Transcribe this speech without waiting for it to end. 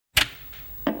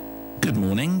Good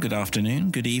morning, good afternoon,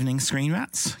 good evening, screen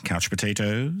rats, couch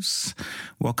potatoes.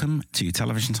 Welcome to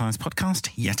Television Times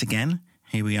podcast yet again.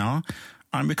 Here we are.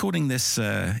 I'm recording this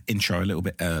intro a little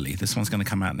bit early. This one's going to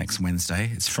come out next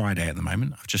Wednesday. It's Friday at the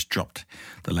moment. I've just dropped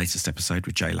the latest episode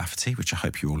with Jay Lafferty, which I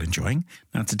hope you're all enjoying.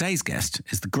 Now, today's guest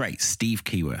is the great Steve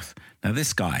Keyworth. Now,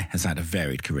 this guy has had a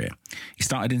varied career. He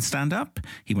started in stand-up.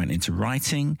 He went into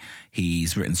writing.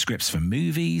 He's written scripts for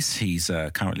movies. He's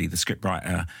currently the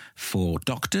scriptwriter for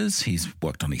Doctors. He's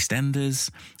worked on EastEnders.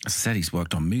 As I said, he's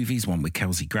worked on movies, one with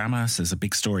Kelsey Grammer. So there's a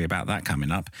big story about that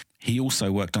coming up. He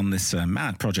also worked on this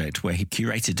mad project where he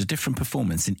curated a different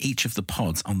performance in each of the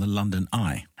pods on the London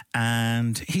Eye.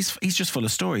 And he's just full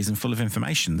of stories and full of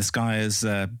information. This guy has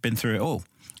been through it all.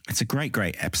 It's a great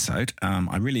episode.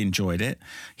 I really enjoyed it.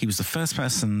 He was the first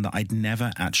person that I'd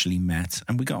never actually met,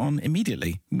 and we got on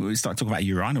immediately. We started talking about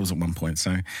urinals at one point,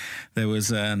 so there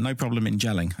was no problem in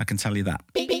gelling, I can tell you that.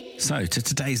 So, to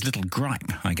today's little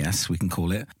gripe, I guess we can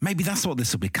call it. Maybe that's what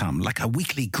this will become, like a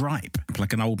weekly gripe,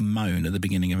 like an old moan at the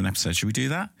beginning of an episode. Should we do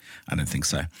that? I don't think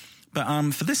so.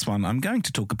 But for this one, I'm going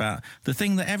to talk about the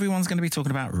thing that everyone's going to be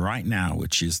talking about right now,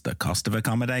 which is the cost of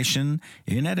accommodation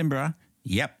in Edinburgh.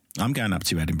 Yep. I'm going up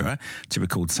to Edinburgh to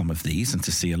record some of these and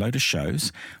to see a load of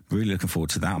shows. Really looking forward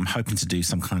to that. I'm hoping to do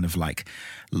some kind of like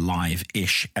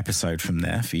live-ish episode from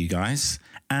there for you guys.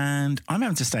 And I'm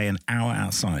having to stay an hour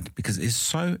outside because it's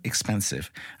so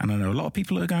expensive. And I know a lot of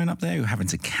people who are going up there who are having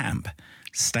to camp,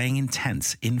 staying in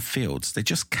tents, in fields. They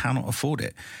just cannot afford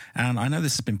it. And I know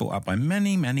this has been brought up by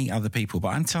many, many other people, but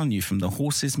I'm telling you from the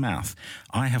horse's mouth,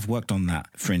 I have worked on that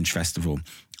Fringe Festival.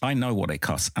 I know what it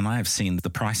costs, and I have seen the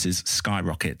prices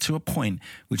skyrocket to a point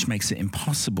which makes it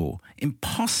impossible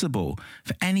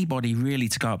for anybody really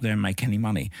to go up there and make any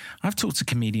money. I've talked to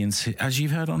comedians, as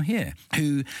you've heard on here,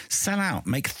 who sell out,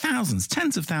 make thousands,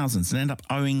 tens of thousands, and end up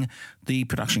owing the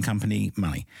production company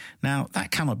money. Now, that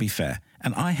cannot be fair.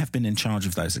 And I have been in charge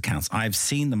of those accounts. I've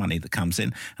seen the money that comes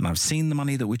in, and I've seen the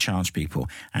money that we charge people,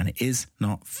 and it is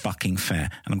not fucking fair.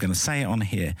 And I'm going to say it on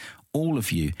here. All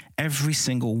of you, every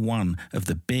single one of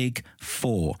the big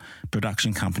four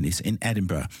production companies in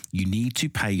Edinburgh, you need to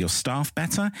pay your staff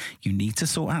better. You need to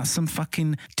sort out some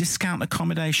fucking discount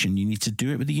accommodation. You need to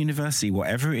do it with the university.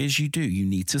 Whatever it is you do, you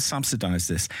need to subsidise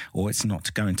this or it's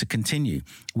not going to continue.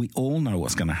 We all know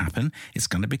what's going to happen. It's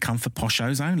going to become for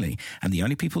poshos only. And the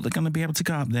only people that are going to be able to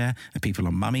go up there are people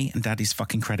on mummy and daddy's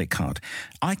fucking credit card.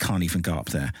 I can't even go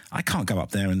up there. I can't go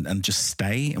up there and just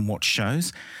stay and watch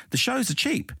shows. The shows are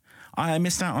cheap. I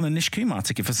missed out on a Nish Kumar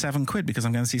ticket for £7 because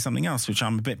I'm going to see something else, which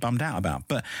I'm a bit bummed out about.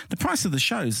 But the price of the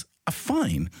shows are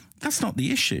fine. That's not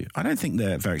the issue. I don't think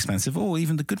they're very expensive, or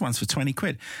even the good ones for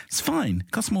 £20. It's fine.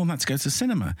 It costs more than that to go to the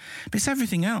cinema. But it's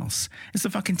everything else. It's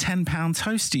the fucking £10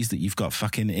 toasties that you've got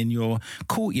fucking in your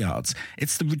courtyards.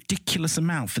 It's the ridiculous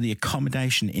amount for the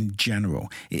accommodation in general.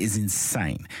 It is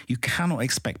insane. You cannot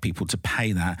expect people to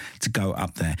pay that to go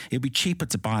up there. It'd be cheaper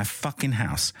to buy a fucking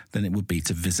house than it would be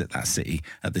to visit that city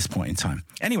at this point in time.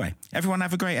 Anyway, everyone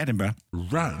have a great Edinburgh.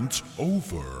 Rant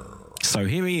over. So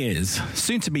here he is,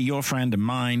 soon to be your friend and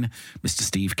mine, Mr.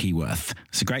 Steve Keyworth.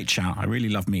 It's a great chat. I really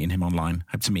love meeting him online.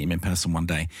 Hope to meet him in person one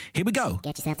day. Here we go.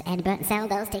 Get yourself to Edinburgh and sell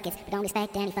those tickets, but don't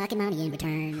expect any fucking money in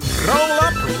return.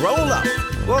 Roll up.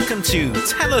 Welcome to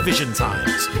Television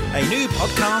Times, a new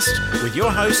podcast with your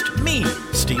host, me,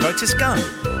 Steve Otis Gunn.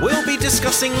 We'll be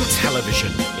discussing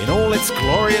television in all its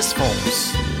glorious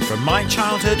forms. From my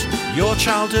childhood, your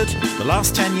childhood, the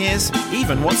last 10 years,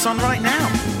 even what's on right now.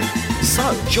 So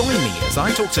join me as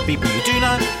I talk to people you do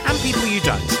know and people you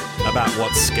don't about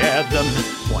what scared them,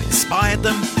 what inspired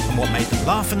them, and what made them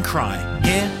laugh and cry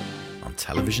here on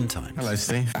Television Times. Hello,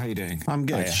 Steve. How you doing? I'm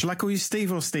good. Oh, yeah. Shall I call you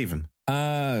Steve or Stephen?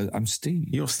 I'm Steve.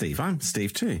 You're Steve. I'm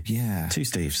Steve too. Yeah. Two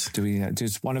Steves.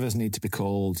 Does one of us need to be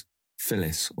called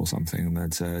Phyllis or something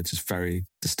that's just very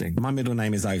distinct? My middle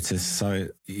name is Otis, so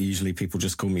usually people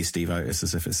just call me Steve Otis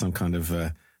as if it's some kind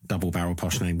of double-barrel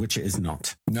posh name, which it is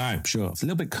not. No, sure. It's a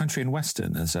little bit country and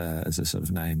western as a sort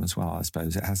of name as well, I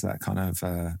suppose. It has that kind of...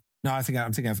 No, I'm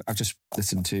thinking I've just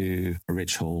listened to a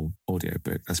Rich Hall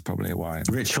audiobook. That's probably why.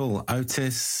 Rich Hall,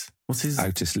 Otis... What's his...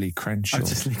 Otis Lee Crenshaw.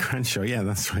 Otis Lee Crenshaw, yeah,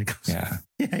 that's right. Yeah.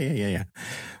 Yeah.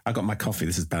 I got my coffee.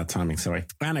 This is bad timing, sorry.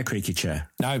 And a creaky chair.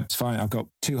 No, it's fine. I've got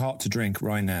too hot to drink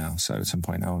right now, so at some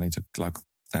point I'll need to plug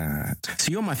that.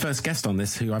 So you're my first guest on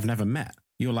this who I've never met.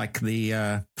 You're like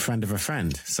the friend of a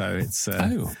friend. So it's...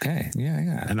 oh, okay.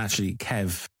 Yeah. And actually,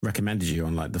 Kev recommended you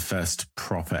on like the first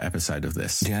proper episode of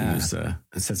this. Yeah.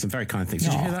 He said some very kind things.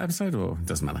 Did you hear that episode or it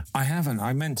doesn't matter? I haven't.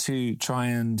 I meant to try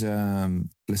and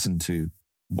listen to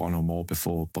one or more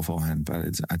beforehand, but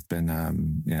it's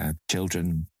been,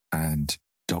 children and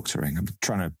doctoring. I'm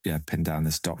trying to pin down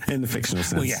this doctor. In the fictional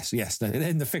sense. Well, yes,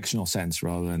 in the fictional sense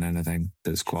rather than anything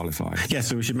that's qualified. Yeah,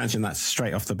 so we should mention that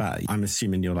straight off the bat. I'm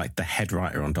assuming you're like the head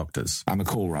writer on Doctors. I'm a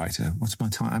call writer. What's my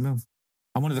title?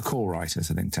 I'm one of the call writers,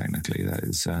 I think, technically.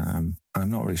 There's, I'm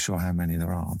not really sure how many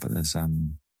there are, but there's,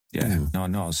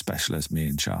 not a specialist, me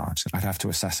in charge. I'd have to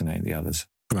assassinate the others.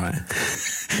 Right.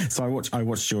 So I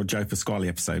watched your Joe Pasquale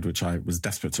episode, which I was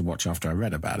desperate to watch after I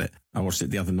read about it. I watched it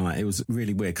the other night. It was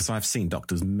really weird because I've seen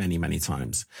Doctors many, many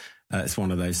times. It's one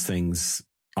of those things.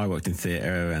 I worked in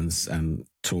theatre and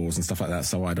tours and stuff like that.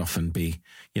 So I'd often be,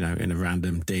 in a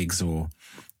random digs or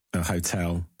a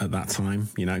hotel at that time,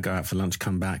 go out for lunch,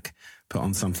 come back, put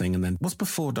on something. And then what's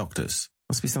before Doctors?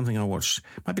 Must be something I watched.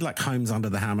 Might be like Homes Under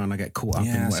the Hammer and I get caught up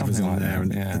in whatever's on there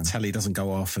and the telly doesn't go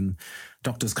off and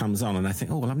Doctors comes on and I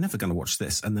think, oh, well, I'm never going to watch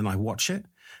this. And then I watch it.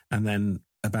 And then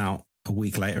about a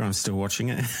week later, I'm still watching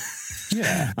it.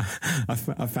 Yeah. I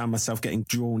found myself getting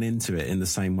drawn into it in the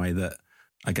same way that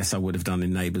I guess I would have done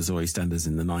in Neighbours or EastEnders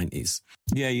in the 90s.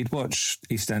 Yeah, you'd watch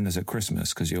EastEnders at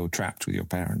Christmas because you're trapped with your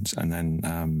parents. And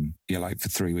then you're like, for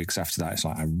 3 weeks after that, it's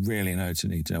like, I really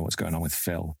need to know what's going on with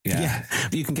Phil. Yeah.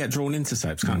 But you can get drawn into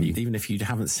soaps, can't you? Even if you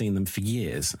haven't seen them for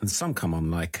years. And some come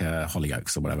on like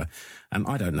Hollyoaks or whatever. And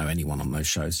I don't know anyone on those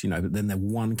shows, but then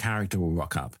one character will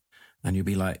rock up and you'll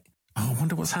be like, oh, I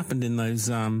wonder what's happened in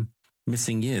those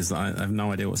missing years that I have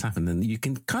no idea what's happened. And you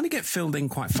can kind of get filled in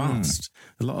quite fast.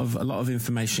 A lot of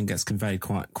information gets conveyed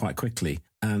quite quickly.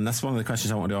 And that's one of the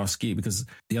questions I wanted to ask you, because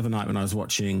the other night when I was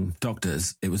watching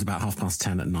Doctors, it was about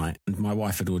 10:30 at night and my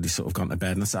wife had already sort of gone to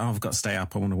bed and I said, oh, I've got to stay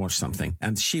up. I want to watch something.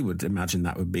 And she would imagine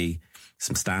that would be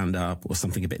some stand-up or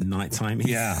something a bit nighttime.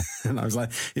 Yeah. And I was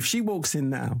like, if she walks in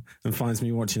now and finds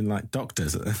me watching like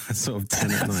Doctors at sort of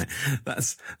 10 at night,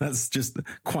 that's just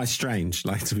quite strange,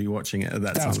 like to be watching it at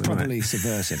that time. That's probably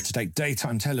subversive to take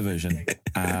daytime television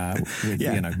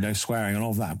with, no swearing and all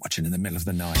of that, watching in the middle of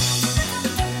the night.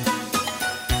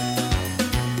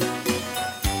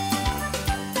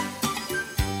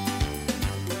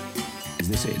 Is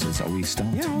this it? Are we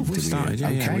started? Yeah, we started.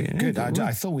 Okay, good.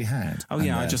 I thought we had. Oh,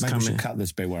 yeah, I just maybe come we should in. cut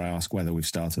this bit where I ask whether we've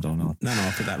started or not. No,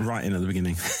 I'll put that right in at the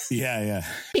beginning. Yeah.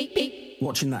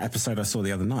 Watching that episode I saw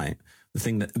the other night, the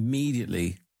thing that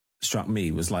immediately struck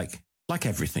me was like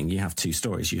everything, you have two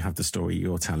stories. You have the story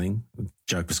you're telling,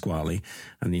 Joe Pasquale,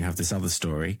 and you have this other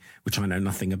story, which I know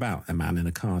nothing about, a man in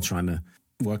a car trying to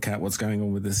work out what's going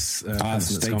on with this person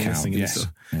that's gone missing. Yes.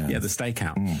 Yeah, the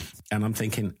stakeout. And I'm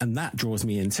thinking, and that draws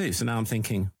me in too. So now I'm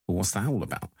thinking, well, what's that all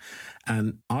about?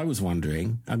 And I was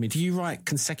wondering, do you write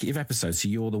consecutive episodes? So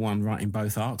you're the one writing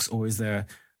both arcs, or is there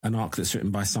an arc that's written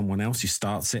by someone else who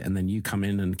starts it and then you come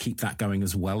in and keep that going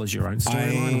as well as your own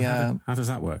storyline? How does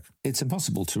that work? It's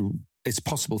possible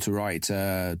to write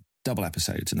double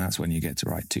episodes, and that's when you get to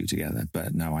write two together.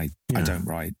 But no, I don't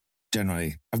write.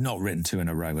 Generally, I've not written two in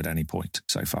a row at any point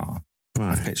so far.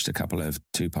 Right. I've pitched a couple of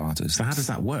two-parters. So how does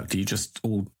that work? Do you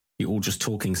you're all just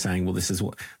talking, saying, well, this is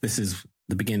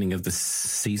the beginning of the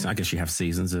season? I guess you have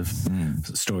seasons of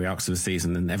story arcs of a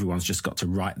season, and everyone's just got to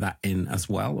write that in as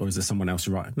well? Or is there someone else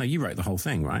who write? No, you wrote the whole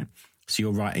thing, right? So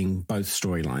you're writing both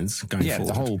storylines going forward? Yeah,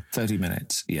 the whole 30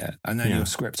 minutes, and then your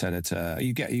script editor,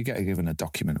 you get given a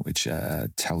document which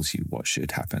tells you what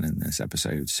should happen in this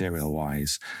episode,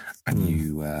 serial-wise, and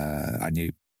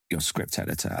your script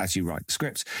editor, as you write the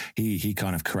script, he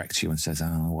kind of corrects you and says,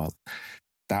 oh, well,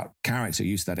 that character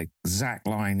used that exact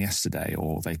line yesterday,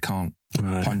 or they can't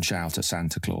punch out a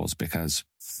Santa Claus because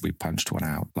we punched one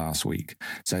out last week.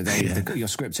 So your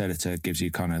script editor gives you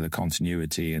kind of the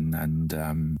continuity and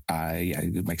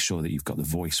make sure that you've got the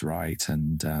voice right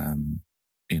and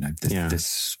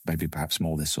this maybe perhaps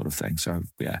more this sort of thing. So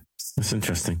that's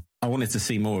interesting. I wanted to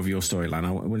see more of your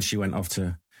storyline. When she went off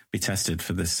to be tested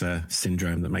for this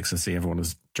syndrome that makes her see everyone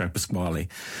as Joe Pasquale,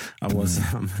 I was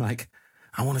like,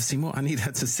 I want to see more. I need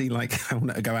her to see, I want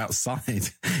her to go outside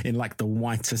in the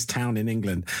whitest town in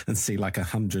England and see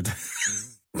 100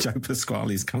 Joe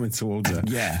Pasquale's coming towards her.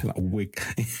 Yeah. Like a wig.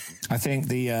 I think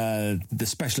the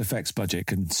special effects budget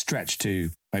can stretch to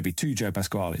maybe 2 Joe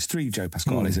Pasquales, 3 Joe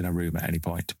Pasquales in a room at any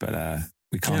point, but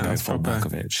we can't go full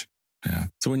Malkovich. Yeah.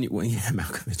 So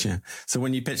Malkovich, yeah. So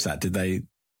when you pitched that, did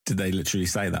they literally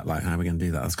say that? How are we going to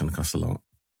do that? That's going to cost a lot.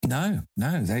 No.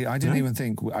 I didn't even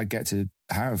think I'd get to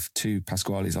have 2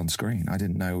 Pasquales on screen. I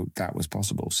didn't know that was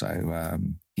possible. So,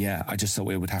 I just thought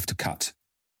we would have to cut.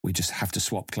 We just have to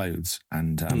swap clothes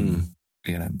and, do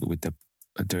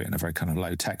it in a very kind of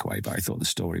low tech way, but I thought the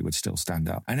story would still stand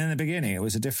up. And in the beginning, it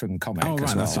was a different comic. Oh, right.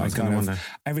 As well. That's what I was going to wonder.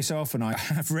 Every so often I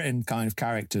have written kind of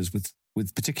characters with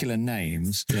particular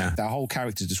names. Yeah. Their whole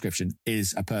character description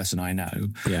is a person I know.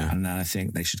 Yeah. And then I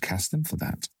think they should cast them for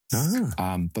that.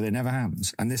 But it never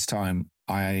happens. And this time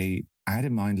I had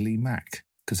in mind Lee Mack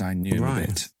because I knew him a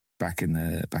bit back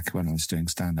when I was doing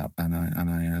stand-up, and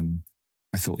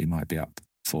I thought he might be up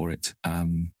for it.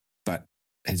 But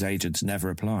his agents never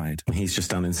applied. He's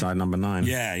just done Inside Number 9.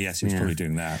 Yes, he was probably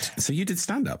doing that. So you did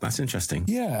stand-up. That's interesting.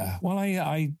 Yeah. Well,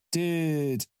 I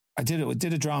did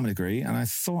a drama degree, and I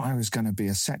thought I was going to be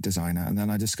a set designer, and then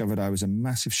I discovered I was a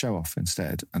massive show-off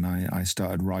instead, and I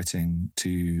started writing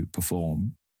to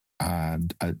perform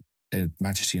at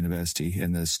Manchester University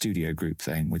in the studio group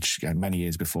thing, which many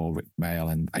years before Rick Mail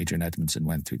and Adrian Edmondson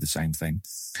went through the same thing.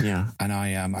 Yeah. And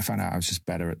I found out I was just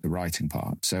better at the writing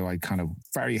part. So I kind of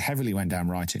very heavily went down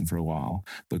writing for a while,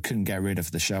 but couldn't get rid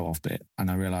of the show-off bit.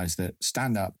 And I realized that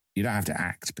stand-up, you don't have to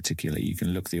act particularly. You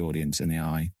can look the audience in the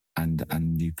eye and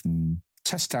you can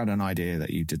test out an idea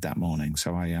that you did that morning.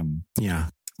 So I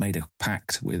made a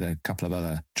pact with a couple of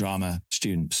other drama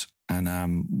students,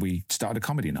 and we started a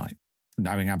comedy night,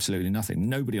 knowing absolutely nothing.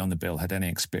 Nobody on the bill had any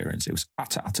experience. It was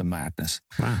utter madness.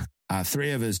 Wow.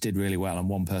 3 of us did really well, and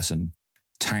 1 person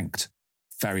tanked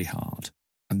very hard.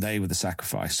 And they were the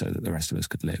sacrifice so that the rest of us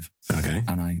could live. Okay.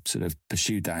 And I sort of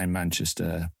pursued that in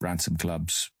Manchester, ran some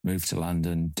clubs, moved to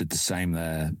London, did the same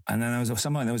there. And then there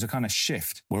was a kind of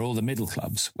shift where all the middle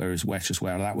clubs,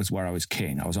 that was where I was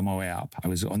king. I was on my way up. I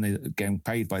was getting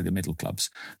paid by the middle clubs,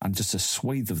 and just a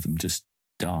swathe of them just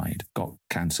died, got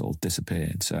cancelled,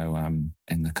 disappeared. So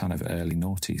in the kind of early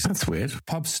noughties. That's weird.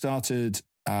 Pubs started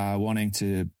wanting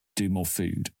to do more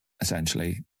food,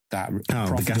 essentially. That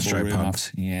the gastro room pub.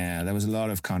 Yeah, there was a lot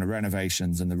of kind of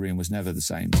renovations, and the room was never the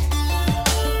same.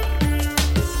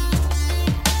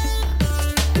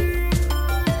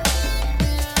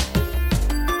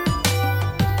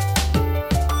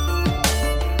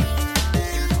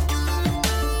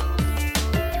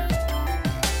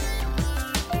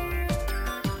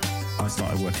 I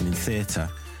started working in theatre,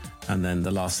 and then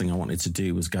the last thing I wanted to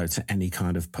do was go to any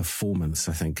kind of performance,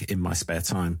 I think, in my spare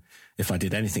time. If I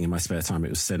did anything in my spare time, it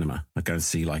was cinema. I'd go and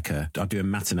see I'd do a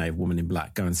matinee of Woman in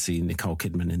Black, go and see Nicole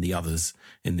Kidman in The Others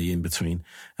in the in-between,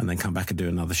 and then come back and do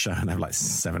another show and have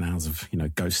 7 hours of,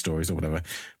 ghost stories or whatever.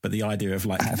 But the idea of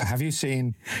Have you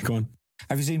seen... Go on.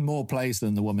 Have you seen more plays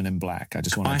than The Woman in Black? I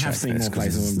just want to check. I have seen more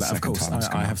plays than The Woman in Black, of course.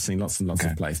 I have seen lots and lots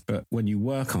of plays. But when you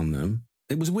work on them,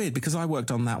 it was weird because I worked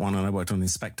on that one and I worked on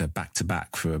Inspector back to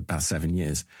back for about 7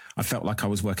 years. I felt like I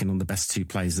was working on the best 2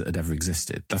 plays that had ever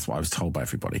existed. That's what I was told by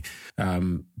everybody.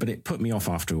 But it put me off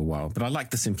after a while. But I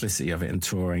liked the simplicity of it and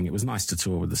touring. It was nice to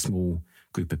tour with a small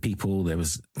group of people. There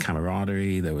was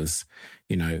camaraderie. There was,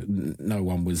 no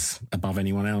one was above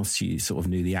anyone else. You sort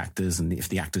of knew the actors, and if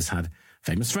the actors had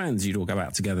famous friends, you'd all go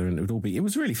out together, and it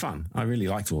was really fun. I really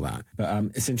liked all that. But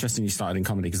it's interesting you started in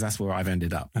comedy, because that's where I've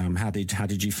ended up. How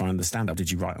did you find the stand-up? Did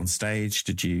you write on stage?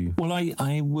 Did you? Well, I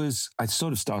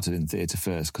sort of started in theatre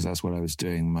first, because that's what I was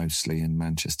doing mostly in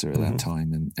Manchester at that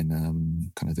time,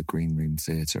 in kind of the Green Room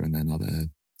Theatre, and then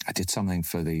I did something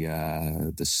for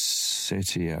the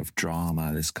City of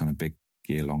Drama, this kind of big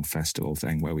year-long festival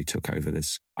thing where we took over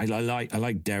this. I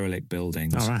like derelict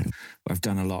buildings. All right. I've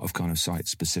done a lot of kind of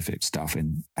site-specific stuff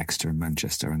in Exeter and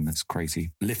Manchester, and this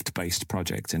crazy lift-based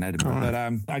project in Edinburgh.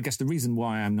 Right. But I guess the reason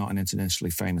why I'm not an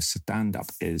internationally famous stand-up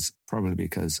is probably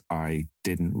because I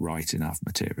didn't write enough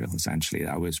material, essentially.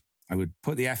 I would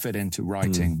put the effort into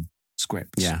writing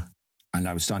scripts. Yeah. And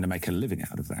I was starting to make a living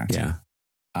out of that. Yeah.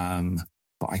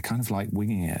 But I kind of like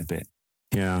winging it a bit.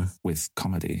 Yeah. With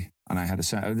comedy. And I had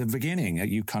at the beginning,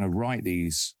 you kind of write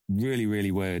these really, really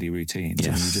wordy routines.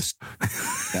 Yes. And you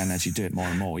just, then as you do it more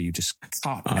and more, you just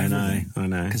cut everything. I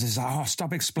know. Because it's like,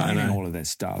 stop explaining all of this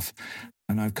stuff.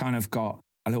 And I've kind of got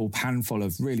a little handful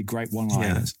of really great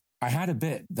one-liners. Yeah. I had a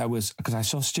bit that was, because I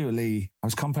saw Stuart Lee, I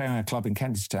was playing a club in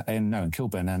in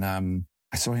Kilburn, and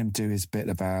I saw him do his bit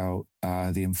about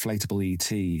the inflatable ET,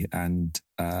 and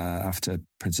after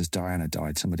Princess Diana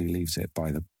died, somebody leaves it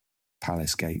by the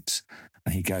palace gates,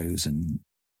 and he goes and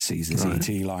sees this ET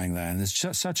lying there, and there's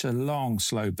just such a long,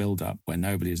 slow build-up where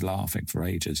nobody is laughing for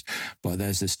ages, but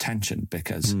there's this tension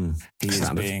because he's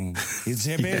being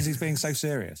so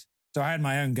serious. So I had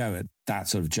my own go at that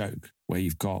sort of joke where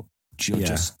you're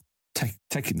just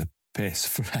taking the piss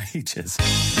for ages.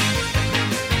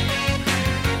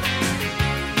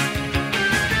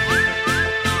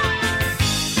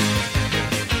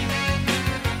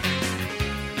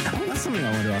 Something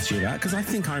I wanted to ask you about, because I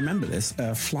think I remember this,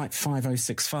 Flight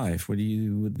 5065, where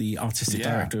you were the artistic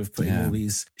director of putting all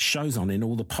these shows on in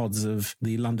all the pods of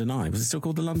the London Eye. Was it still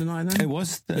called the London Eye then? It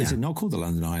was. Is it not called the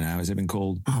London Eye now? Has it been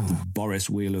called Boris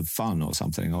Wheel of Fun or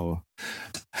something? Or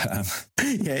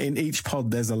in each pod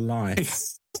there's a lie.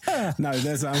 No,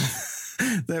 there's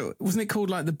Wasn't it called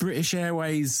like the British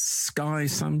Airways Sky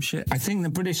some shit? I think the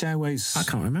British Airways. I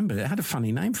can't remember. It had a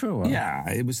funny name for a while. Yeah,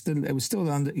 it was still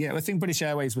the London. Yeah, I think British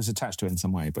Airways was attached to it in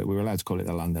some way, but we were allowed to call it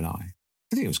the London Eye.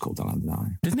 I think it was called the London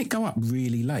Eye. Didn't it go up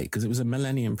really late? Because it was a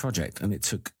Millennium project and it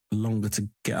took longer to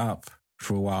get up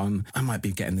for a while. And I might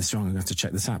be getting this wrong. I'm going to have to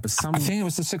check this out. But I think it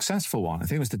was the successful one. I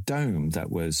think it was the Dome that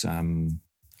was...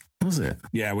 was it?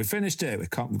 Yeah, we finished it. We've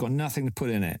got nothing to put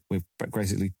in it. We've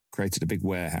basically created a big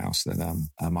warehouse that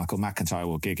Michael McIntyre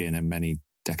will gig in many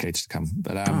decades to come.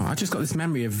 But I just got this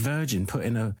memory of Virgin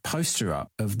putting a poster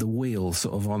up of the wheel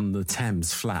sort of on the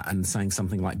Thames flat and saying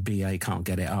something like BA can't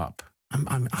get it up.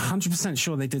 I'm 100%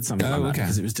 sure they did something like that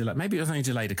because it was delayed. Maybe it was only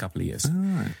delayed a couple of years. Oh,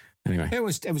 right. Anyway, it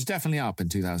was definitely up in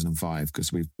 2005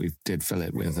 because we did fill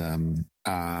it with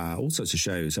all sorts of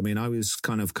shows. I mean, I was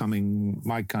kind of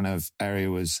my kind of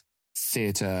area was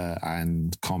theatre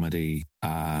and comedy.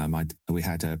 We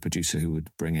had a producer who would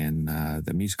bring in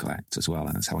the musical acts as well,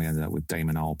 and that's how we ended up with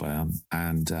Damon Albarn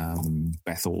and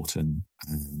Beth Orton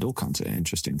and all kinds of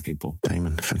interesting people.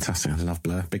 Damon, fantastic! I love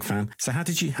Blur, big fan. So how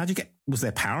did you get? Was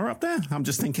there power up there? I'm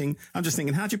just thinking.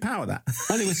 How'd you power that?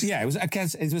 Well,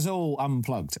 it was all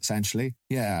unplugged essentially.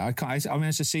 Yeah, I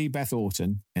managed to see Beth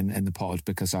Orton in the pod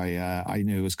because I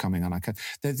knew it was coming, and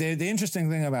the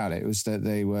interesting thing about it was that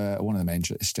they were one of the main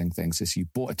interesting things is you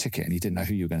bought a ticket and you didn't know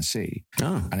who you were going to see.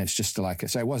 Oh. And it's just like,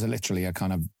 so it was literally a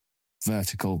kind of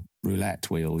vertical roulette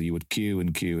wheel. You would queue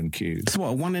and queue and queue. So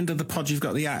what, at one end of the pod you've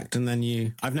got the act and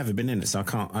then I've never been in it, so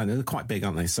they're quite big,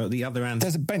 aren't they? So at the other end...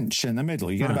 There's a bench in the middle.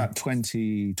 You get about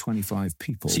 20, 25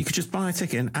 people. So you could just buy a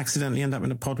ticket and accidentally end up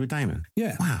in a pod with Damon?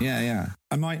 Yeah. Wow. Yeah.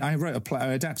 I wrote a play, I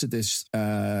adapted this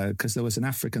because there was an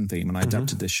African theme and I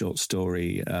adapted this short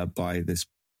story by this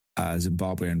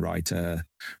Zimbabwean writer,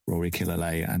 Rory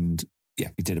Killalay, and yeah,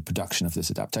 we did a production of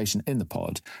this adaptation in the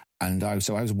pod. And I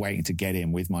was waiting to get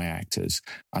in with my actors,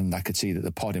 and I could see that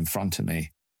the pod in front of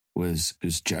me was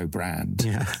Joe Brand.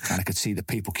 Yeah. And I could see the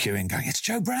people queuing going, it's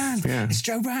Joe Brand. Yeah. It's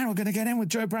Joe Brand. We're going to get in with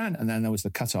Joe Brand. And then there was the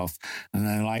cutoff. And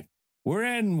they're like, we're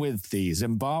in with the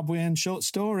Zimbabwean short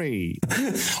story,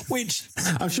 which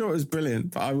I'm sure it was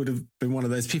brilliant, but I would have been one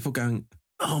of those people going,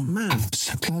 oh man,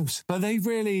 so close. But they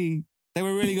were a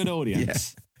really good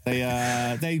audience.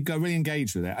 Yeah. They got really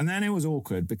engaged with it. And then it was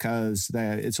awkward because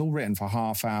it's all written for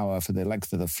half hour for the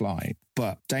length of the flight.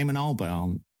 But Damon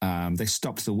Albarn, they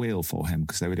stopped the wheel for him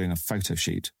because they were doing a photo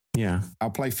shoot. Yeah. Our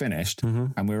play finished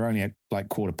and we were only at like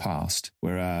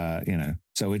 15:15.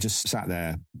 So we just sat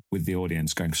there with the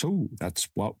audience going, so that's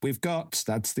what we've got.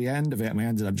 That's the end of it. And we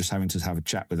ended up just having to have a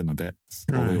chat with them a bit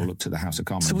while we all looked at the House of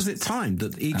Commons. So was it timed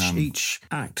that each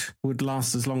act would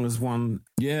last as long as one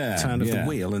turn of the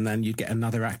wheel and then you'd get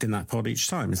another act in that pod each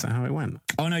time? Is that how it went?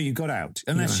 Oh, no, you got out.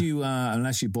 Unless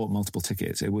you bought multiple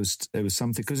tickets. It was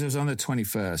something, because it was on the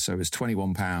 21st, so it was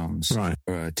 £21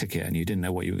 for a ticket and you didn't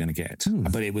know what you were going to get.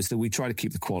 But it was that we tried to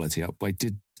keep the quality up. I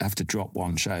did have to drop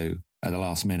one show at the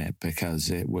last minute because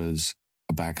it was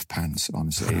a bag of pants,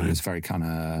 honestly. It was very kind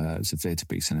of, it's a theatre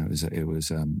piece and it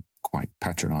was quite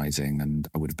patronising, and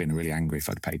I would have been really angry if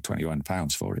I'd paid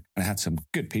 £21 for it. And it had some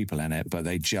good people in it, but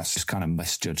they just kind of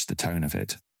misjudged the tone of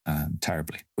it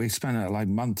terribly. We spent like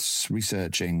months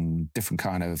researching different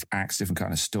kind of acts, different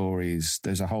kind of stories.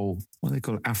 There's a whole, what they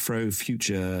call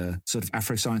Afro-future, sort of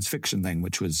Afro-science fiction thing,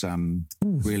 which was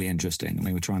really interesting. I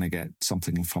mean, we're trying to get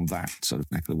something from that sort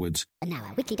of neck of the woods. And now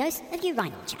a weekly dose of your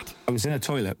Rhino chat. I was in a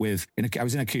toilet I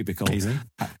was in a cubicle. Easy.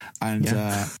 And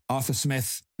Arthur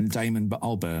Smith and Damon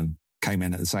Albarn came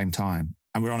in at the same time.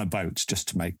 And we're on a boat just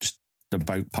to make the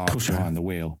boat parked behind the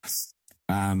wheel.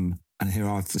 And I hear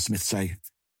Arthur Smith say,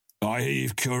 I hear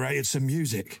you've curated some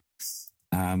music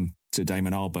to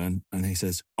Damon Albarn, and he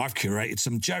says, I've curated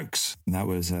some jokes. And that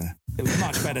was it was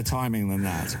much better timing than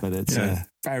that, but it's a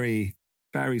very,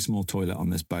 very small toilet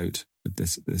on this boat with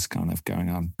this kind of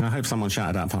going on. I hope someone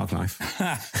shouted out Park Life.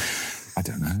 I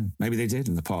don't know. Maybe they did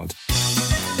in the pod.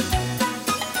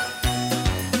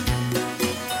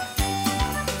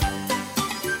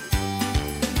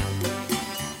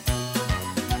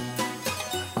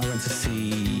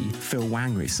 Phil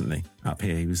Wang recently up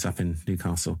here. He was up in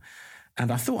Newcastle. And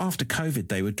I thought after COVID,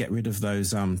 they would get rid of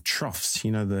those troughs,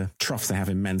 the troughs they have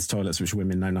in men's toilets, which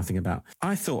women know nothing about.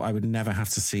 I thought I would never have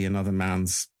to see another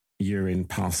man's urine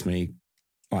past me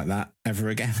like that ever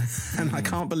again. And I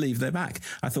can't believe they're back.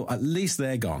 I thought, at least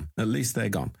they're gone. At least they're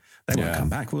gone. They won't come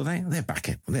back, will they? They're back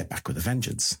with a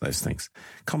vengeance, those things.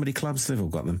 Comedy clubs, they've all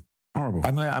got them. Horrible.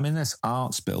 I'm in this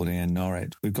arts building in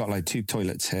Norwich. We've got like 2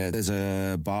 toilets here. There's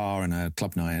a bar and a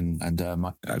club night, and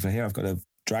over here I've got a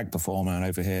drag performer, and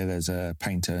over here there's a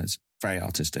painter. It's very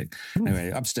artistic.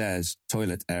 Anyway, upstairs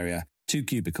toilet area, 2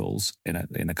 cubicles in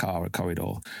a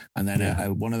corridor, and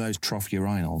then one of those trough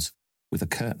urinals with a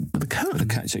curtain. With a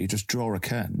curtain? So you just draw a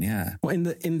curtain, yeah. What, in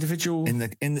the individual?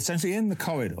 Essentially in the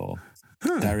corridor,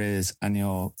 there's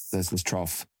this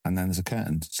trough, and then there's a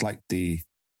curtain. It's like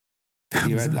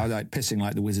you're like pissing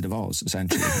like the Wizard of Oz,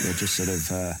 essentially. You're just sort of...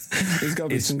 There's got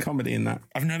to be some comedy in that.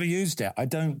 I've never used it. I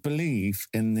don't believe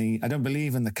in the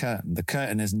curtain. The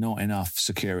curtain is not enough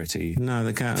security. No,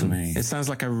 the curtain. For me. It sounds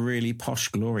like a really posh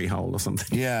glory hole or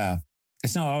something. Yeah.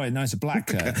 It's not, it's a black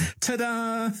curtain.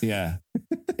 Ta-da! Yeah.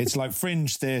 It's like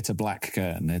fringe theatre black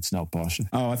curtain. It's not posh.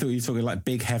 Oh, I thought you were talking like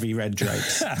big, heavy red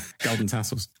drapes. Golden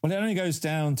tassels. Well, it only goes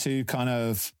down to kind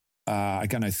of,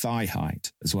 thigh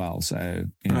height as well. So,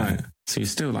 you know. Right. So you're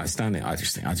still like standing. I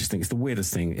just think it's the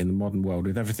weirdest thing in the modern world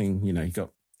with everything, you know, you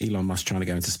got Elon Musk trying to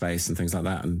go into space and things like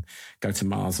that and go to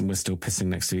Mars, and we're still pissing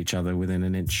next to each other within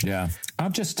an inch. Yeah. I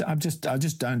just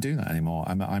don't do that anymore.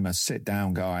 I'm a sit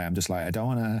down guy. I'm just like, I don't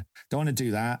want to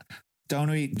do that. Don't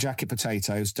want to eat jacket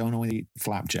potatoes. Don't want to eat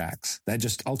flapjacks. They're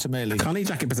just ultimately... I can't eat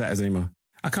jacket potatoes anymore.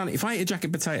 I can't. If I eat a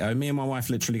jacket potato, me and my wife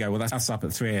literally go, well, that's us up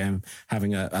at 3 a.m.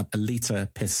 having a litre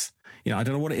piss. You know, I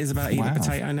don't know what it is about eating a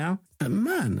potato now, but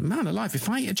man alive, if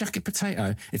I eat a jacket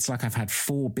potato, it's like I've had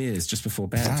 4 beers just before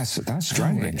bed. That's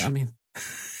strange. I mean,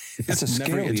 it's a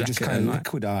skill. You just kind of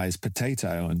liquidize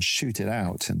potato and shoot it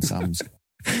out in some...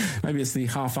 Maybe it's the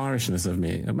half Irishness of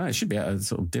me. I should be able to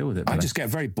sort of deal with it better. I just get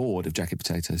very bored of jacket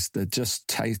potatoes. They just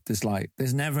taste,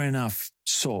 there's never enough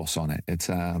sauce on it. It's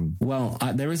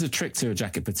there is a trick to a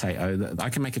jacket potato that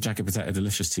I can make a jacket potato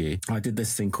delicious to you. I did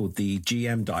this thing called the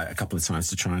GM diet a couple of times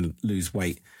to try and lose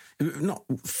weight. Not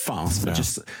fast, but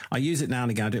just I use it now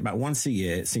and again. I do it about once a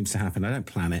year. It seems to happen. I don't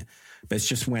plan it, but it's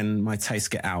just when my tastes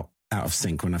get out of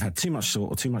sync, when I've had too much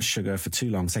salt or too much sugar for too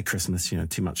long, say Christmas, you know,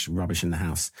 too much rubbish in the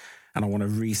house, and I want to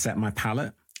reset my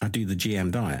palate, I do the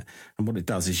GM diet. And what it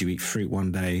does is you eat fruit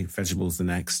one day, vegetables the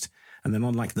next, and then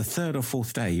on like the 3rd or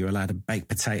 4th day, you're allowed a baked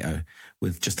potato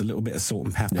with just a little bit of salt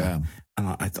and pepper. Yeah. And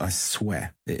I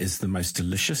swear it is the most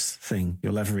delicious thing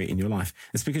you'll ever eat in your life.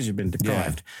 It's because you've been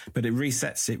deprived, but it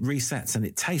resets, and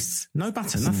it tastes no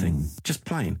butter, nothing, just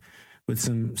plain with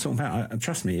some salt and pepper.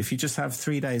 Trust me, if you just have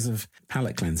 3 days of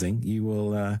palate cleansing, you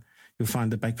will... you'll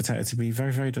find the baked potato to be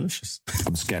very, very delicious.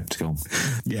 I'm sceptical.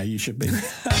 Yeah, you should be.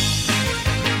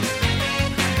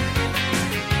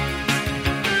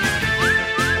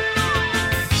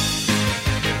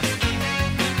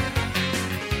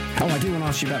 Oh, I do want to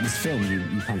ask you about this film you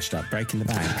punched up, Breaking the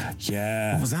Bank.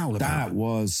 Yeah. What was that all about?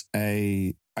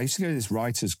 I used to go to this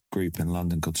writers group in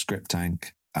London called Script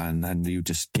Tank. And then you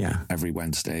just, every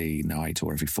Wednesday night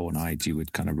or every fortnight, you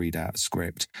would kind of read out a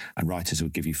script and writers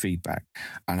would give you feedback.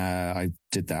 And I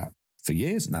did that for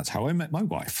years, and that's how I met my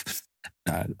wife,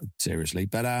 seriously.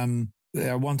 But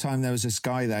one time there was this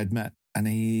guy that I'd met, and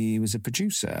he was a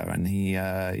producer, and he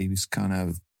was kind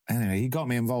of, anyway, he got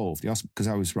me involved. He asked, because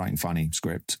I was writing funny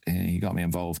script, he got me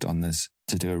involved on this,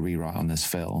 to do a rewrite on this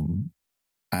film.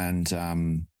 And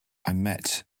I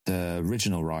met the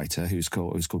original writer, who's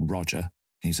called Roger.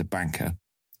 He's a banker,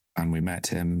 and we met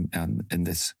him in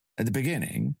this at the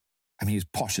beginning. I mean, he was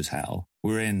posh as hell.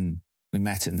 We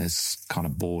met in this kind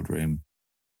of boardroom,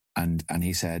 and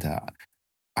he said,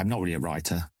 "I'm not really a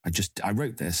writer. I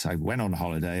wrote this. I went on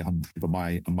holiday to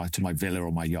my villa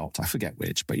or my yacht. I forget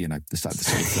which, but you know, it's like the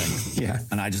same thing. Yeah.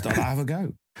 And I just thought, I'll have a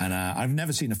go. And I've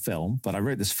never seen a film, but I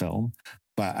wrote this film.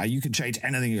 But you can change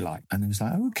anything you like." And he was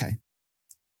like, "Oh, okay."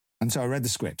 And so I read the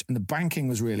script, and the banking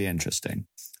was really interesting.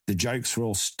 The jokes were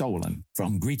all stolen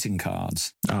from greeting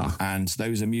cards and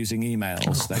those amusing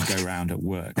emails that go around at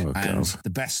work. And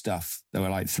the best stuff, there were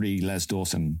like 3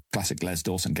 classic Les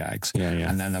Dawson gags. Yeah.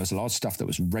 And then there was a lot of stuff that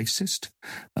was racist.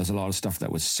 There was a lot of stuff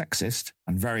that was sexist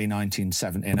and very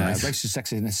 1970, racist,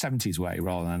 sexist in a 70s way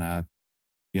rather than a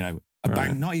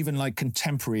bank, not even like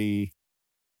contemporary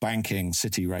banking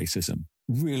city racism,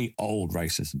 really old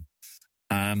racism.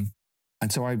 And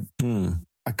so I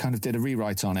kind of did a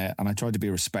rewrite on it, and I tried to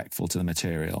be respectful to the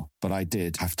material, but I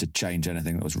did have to change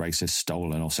anything that was racist,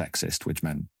 stolen, or sexist, which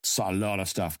meant a lot of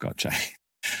stuff got changed.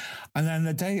 And then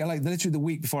the day, like literally the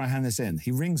week before I hand this in,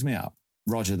 he rings me up,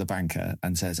 Roger the banker,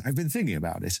 and says, "I've been thinking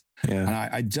about it, and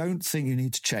I don't think you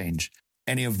need to change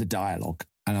any of the dialogue."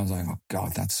 And I was like, "Oh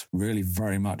God, that's really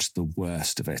very much the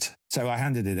worst of it." So I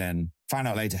handed it in, found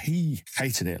out later he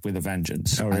hated it with a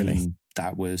vengeance. Oh, really? And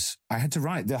I had to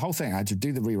write the whole thing. I had to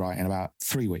do the rewrite in about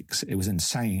 3 weeks. It was an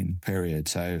insane period.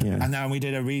 So, and then we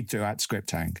did a read through at Script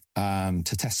Tank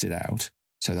to test it out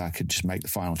so that I could just make the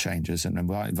final changes. And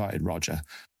then I invited Roger,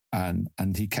 and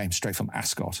he came straight from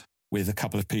Ascot with a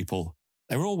couple of people.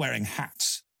 They were all wearing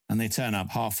hats, and they turn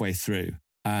up halfway through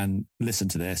and listen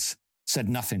to this. said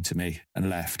nothing to me and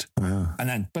left. Wow. And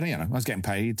then, but I was getting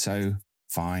paid, so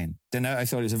fine. Then I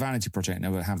thought it was a vanity project,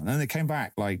 never happened. And then they came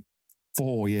back like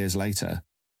 4 years later,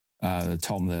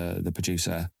 Tom, the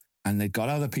producer, and they got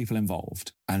other people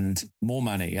involved and more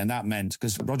money. And that meant,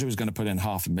 because Roger was going to put in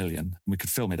 $500,000, we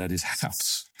could film it at his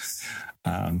house.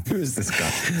 Who is this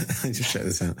guy? Just check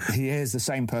this out. He is the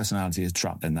same personality as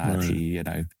Trump in that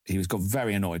Right. he got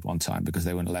very annoyed one time because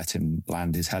they wouldn't let him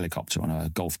land his helicopter on a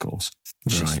golf course.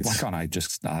 Right. Why can't I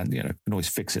just, can always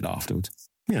fix it afterwards.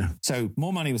 Yeah. So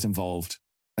more money was involved.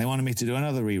 They wanted me to do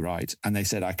another rewrite, and they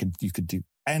said you could do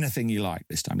anything you like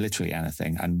this time, literally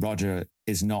anything. And Roger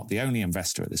is not the only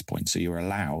investor at this point, so you're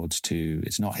allowed to.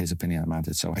 It's not his opinion that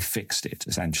mattered. So I fixed it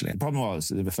essentially. The problem was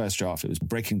the first draft, it was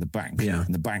breaking the bank,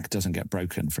 and the bank doesn't get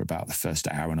broken for about the first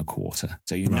hour and a quarter.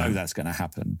 So know that's going to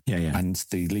happen. Yeah. And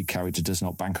the lead character does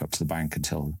not bankrupt the bank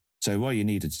until. So what you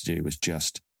needed to do was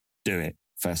just do it.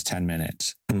 First 10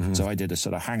 minutes. Mm-hmm. So I did a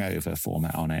sort of hangover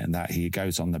format on it, and that he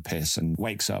goes on the piss and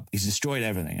wakes up. He's destroyed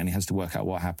everything and he has to work out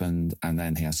what happened, and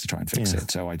then he has to try and fix it.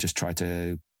 So I just tried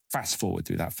to fast forward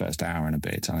through that first hour and a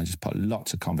bit, and I just put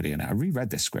lots of comedy in it. I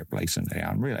reread this script recently.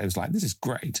 It was like, this is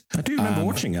great. I do remember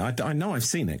watching it. I know I've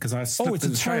seen it because I it's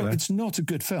a trailer. It's not a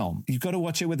good film. You've got to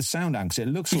watch it with the sound down because it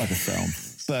looks like a film.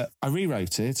 But I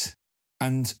rewrote it,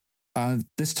 and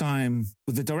this time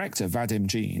with the director, Vadim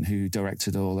Jean, who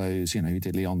directed all those, who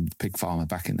did Leon the Pig Farmer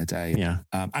back in the day. Yeah.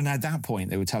 And at that point,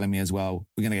 they were telling me as well,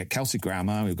 we're going to get Kelsey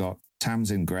Grammer, we've got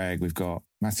Tamsin Gregg, we've got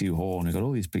Matthew Horn, we've got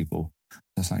all these people. I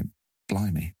was like,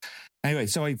 blimey. Anyway,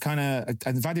 so I and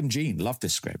Vadim Jean loved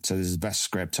this script. So this is the best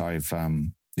script I've,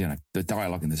 the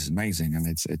dialogue in this is amazing.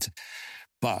 And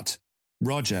but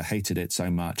Roger hated it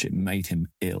so much, it made him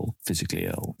ill, physically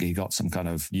ill. He got some kind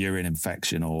of urine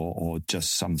infection or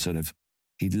just some sort of,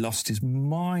 he lost his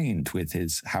mind with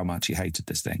how much he hated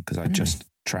this thing because I just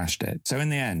trashed it. So in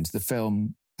the end, the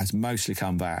film has mostly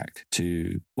come back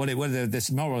to, this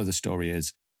moral of the story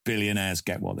is billionaires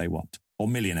get what they want. Or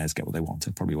millionaires get what they want.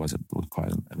 It probably was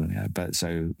quite a millionaire. But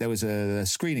so there was a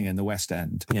screening in the West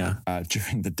End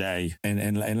during the day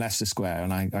in Leicester Square,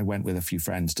 and I went with a few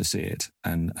friends to see it,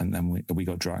 and then we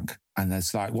got drunk. And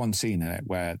there's like one scene in it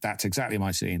where that's exactly my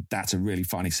scene. That's a really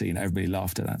funny scene. Everybody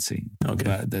laughed at that scene. Okay.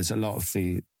 But there's a lot of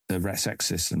the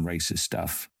sexist and racist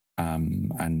stuff,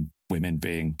 and women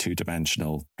being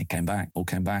two-dimensional. It all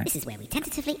came back. This is where we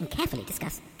tentatively and carefully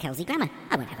discuss Kelsey Grammer.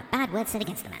 I won't have a bad word said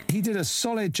against the man. He did a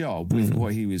solid job with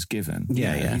what he was given.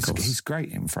 Yeah, of course. He's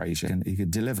great in Frasier, and he could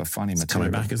deliver funny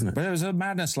material. Coming back, isn't it? But there was a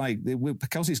madness like,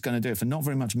 Kelsey's going to do it for not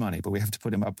very much money, but we have to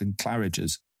put him up in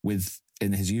Claridge's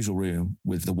in his usual room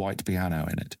with the white piano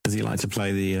in it. Does he like to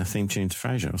play the theme tune to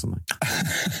Frasier or something?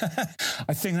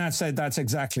 I think that's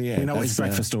exactly it. You know what his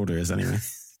breakfast order is anyway?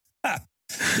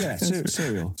 Yeah,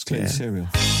 cereal. It's clearly cereal.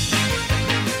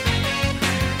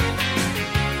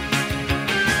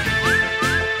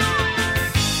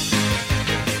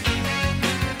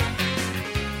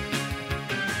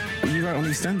 You wrote on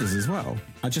EastEnders as well.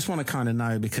 I just want to kind of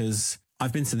know because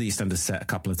I've been to the EastEnders set a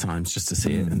couple of times just to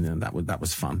see it, and that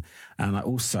was fun. And I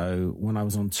also, when I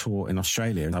was on tour in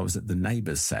Australia, I was at the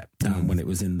Neighbours set when it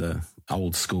was in the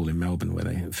old school in Melbourne where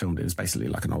they filmed it. It was basically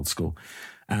like an old school.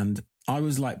 And I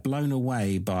was like blown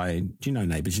away by, do you know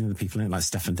Neighbours? You know the people in it, like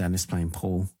Stephen Dennis playing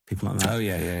Paul, people like that? Oh,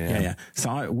 yeah.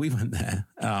 So we went there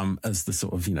as the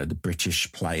sort of, the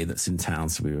British play that's in town.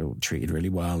 So we were all treated really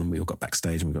well, and we all got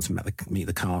backstage and we got to meet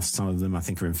the cast. Some of them I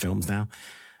think are in films now.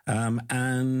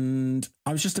 And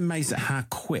I was just amazed at how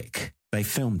quick they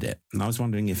filmed it. And I was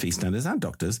wondering if EastEnders and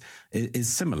Doctors is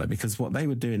similar, because what they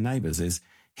would do in Neighbours is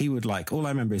he would all I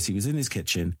remember is he was in his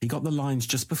kitchen. He got the lines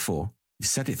just before. He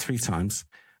said it 3 times.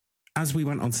 As we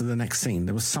went on to the next scene,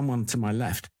 there was someone to my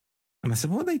left. And I said,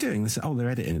 what are they doing? They said, they're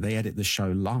editing it. They edit the show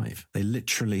live. They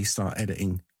literally start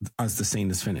editing as the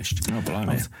scene is finished. Oh,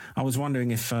 blimey. I was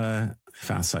wondering if our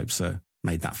soaps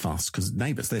made that fast, because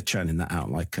Neighbours, they're churning that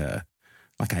out like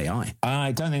AI.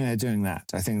 I don't think they're doing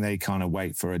that. I think they kind of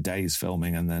wait for a day's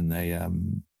filming and then they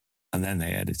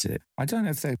edit it. I don't know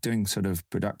if they're doing sort of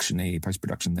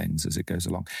post-production things as it goes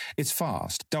along. It's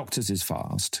fast. Doctors is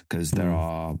fast because there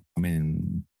are,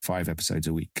 5 episodes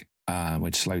a week,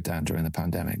 which slowed down during the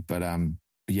pandemic. But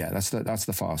that's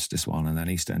the fastest one. And then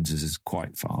EastEnders is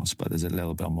quite fast, but there's a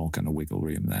little bit more kind of wiggle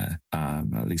room there.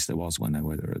 At least there was when there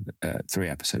were 3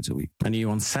 episodes a week. And are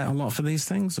you on set a lot for these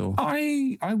things, or?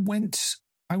 I went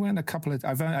a couple of.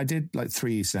 I did like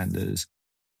 3 EastEnders.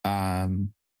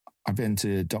 I've been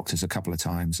to Doctors a couple of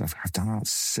times. I've done about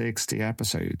 60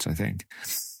 episodes, I think.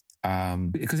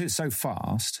 Because it's so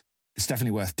fast, It's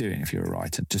definitely worth doing if you're a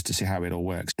writer, just to see how it all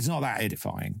works. It's not that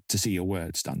edifying to see your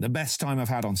words done. The best time I've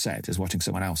had on set is watching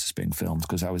someone else's being filmed,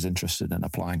 because I was interested in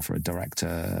applying for a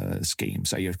director scheme.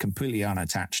 So you're completely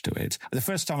unattached to it. The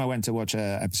first time I went to watch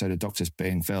an episode of Doctors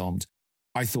being filmed,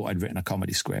 I thought I'd written a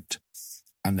comedy script,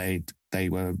 and they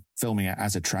were filming it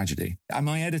as a tragedy. And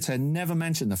my editor never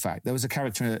mentioned the fact there was a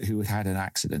character who had an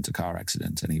accident, a car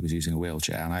accident, and he was using a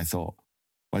wheelchair. And I thought,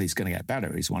 well, he's going to get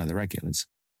better. He's one of the regulars.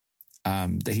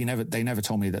 They never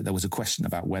told me that there was a question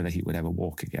about whether he would ever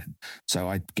walk again. So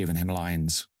I'd given him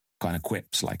lines, kind of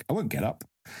quips like, I won't get up.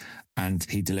 And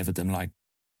he delivered them like,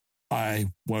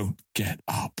 I won't get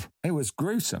up. It was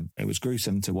gruesome. It was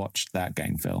gruesome to watch that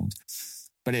getting filmed.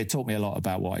 But it taught me a lot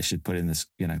about what I should put in this,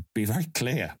 be very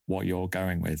clear what you're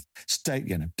going with.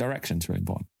 Direction's really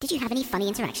important. Did you have any funny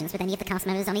interactions with any of the cast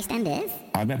members on EastEnders?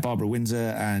 I met Barbara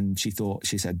Windsor, and she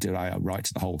said, did I write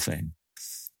the whole thing?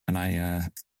 And I,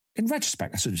 in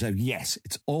retrospect, I sort of said, yes,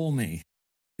 it's all me.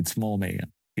 It's more me.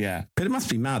 Yeah. But it must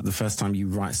be mad the first time you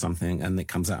write something and it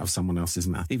comes out of someone else's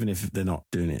mouth. Even if they're not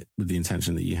doing it with the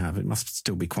intention that you have, it must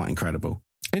still be quite incredible.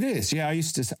 It is, yeah. I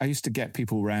used to get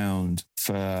people round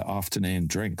for afternoon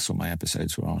drinks when my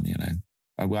episodes were on.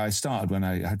 Well, I started when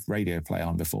I had radio play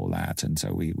on before that, and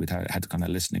so we'd had a kind of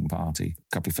listening party.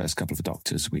 First couple of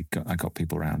Doctors, I got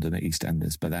people round in the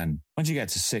EastEnders. But then once you get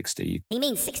to 60, He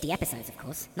means 60 episodes, of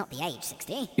course, not the age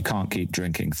 60. You can't keep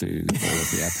drinking through all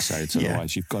of the episodes,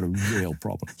 otherwise you've got a real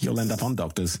problem. You'll end up on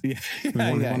Doctors. Yeah,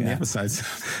 one of the episodes.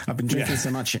 I've been drinking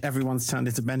so much, everyone's turned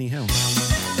into Benny Hill.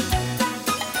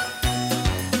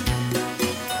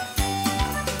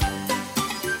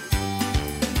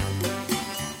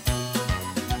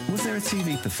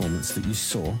 TV performance that you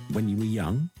saw when you were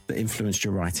young that influenced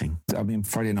your writing? I mean,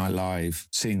 Friday Night Live,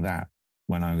 seeing that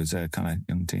when I was a kind of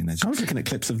young teenager. I was looking at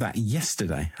clips of that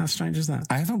yesterday. How strange is that?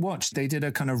 I haven't watched. They did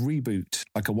a kind of reboot,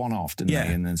 like a one-off, didn't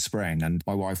they, in the spring? And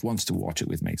my wife wants to watch it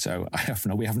with me, so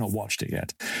we have not watched it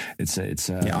yet.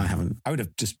 I haven't. I would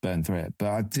have just burned through it, but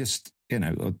I just,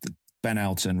 Ben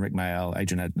Elton, Rick Mayall,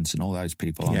 Adrian Edmondson, all those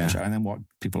people on the show. And then what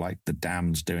people like the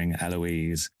Damned doing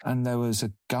Eloise. And there was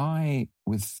a guy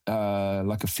with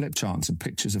like a flip chart and some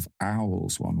pictures of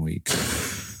owls one week.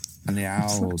 And the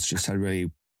owls just had really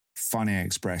funny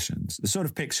expressions. The sort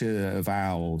of picture of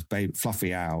owls,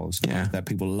 fluffy owls that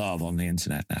people love on the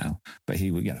internet now. But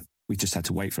he would, we just had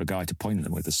to wait for a guy to point at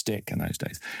them with a stick in those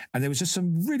days. And there was just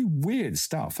some really weird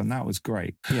stuff, and that was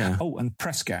great. Yeah. Oh, and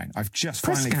Press Gang. I've just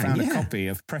finally found a copy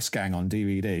of Press Gang on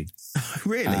DVD.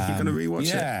 Really? You're going to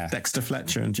rewatch it? Dexter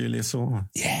Fletcher and Julia Saw.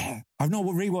 Yeah. I've not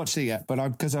rewatched it yet, but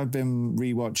because I've been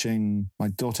rewatching, my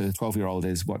daughter, 12-year-old,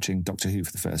 is watching Doctor Who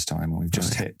for the first time, and we've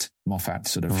just hit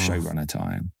Moffat's sort of showrunner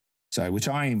time. So, which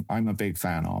I'm a big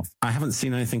fan of. I haven't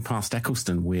seen anything past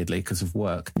Eccleston, weirdly, because of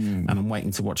work. And I'm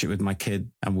waiting to watch it with my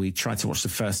kid. And we tried to watch the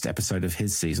first episode of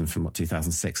his season from,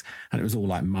 2006. And it was all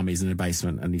like mummies in a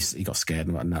basement. And he got scared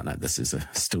and went, no, this is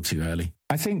still too early.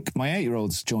 I think my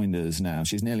 8-year-old's joined us now.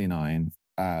 She's nearly 9.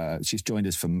 She's joined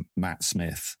us for Matt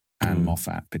Smith and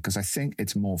Moffat, because I think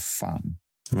it's more fun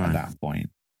at that point.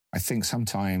 I think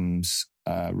sometimes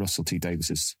Russell T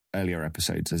Davis's earlier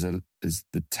episodes is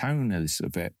the tone is a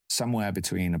bit somewhere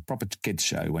between a proper kids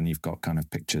show when you've got kind of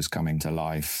pictures coming to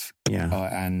life,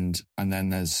 and then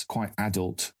there's quite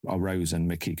adult. Are Rose and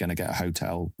Mickey going to get a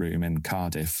hotel room in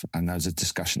Cardiff? And there's a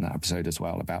discussion that episode as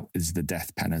well about, is the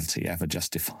death penalty ever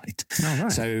justified? Oh,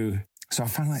 right. So I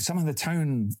found like some of the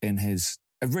tone in his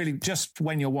really, just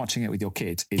when you're watching it with your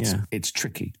kid, it's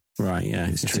tricky. Right, yeah.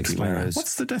 It's tricky.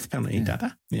 What's the death penalty,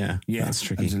 Dada? Yeah, that's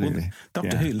tricky. Absolutely. Well,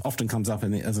 Doctor Who often comes up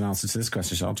as an answer to this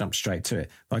question, so I'll jump straight to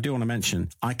it. But I do want to mention,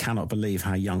 I cannot believe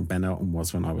how young Ben Elton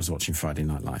was when I was watching Friday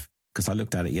Night Live, because I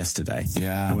looked at it yesterday.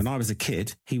 Yeah. And when I was a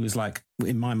kid, he was like,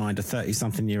 in my mind, a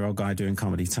 30-something-year-old guy doing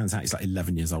comedy. Turns out he's like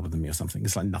 11 years older than me or something.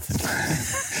 It's like nothing.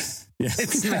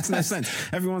 It makes no sense.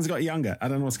 Everyone's got younger. I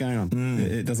don't know what's going on.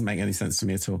 It doesn't make any sense to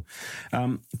me at all.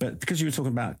 But because you were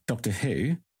talking about Doctor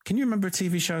Who, can you remember a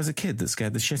TV show as a kid that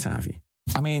scared the shit out of you?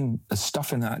 I mean, the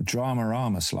stuff in that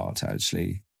Dramarama slot,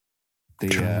 actually.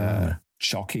 The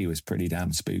Chucky was pretty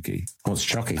damn spooky. What's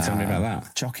Chucky? Tell me about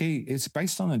that. Chucky, it's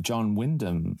based on a John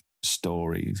Wyndham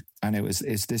story, and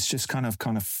it's this just kind of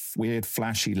weird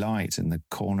flashy light in the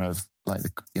corner of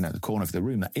the corner of the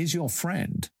room that is your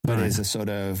friend, but is a sort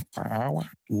of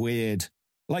weird,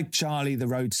 like Charlie the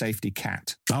road safety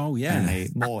cat. Oh yeah,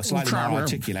 slightly more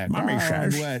articulate.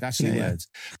 Words.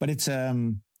 But it's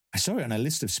I saw it on a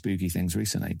list of spooky things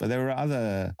recently. But there were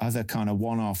other kind of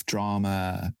one-off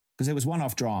drama, because there was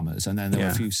one-off dramas, and then there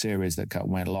were a few series that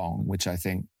went along, which I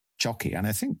think Chucky, and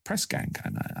I think Press Gang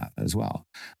kind of as well.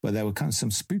 But there were kind of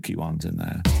some spooky ones in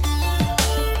there.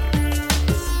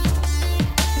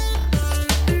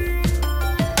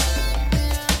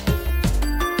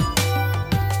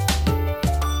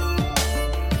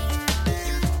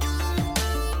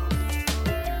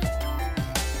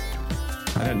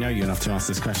 ask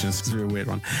this question. It's a real weird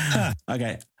one.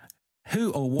 Okay.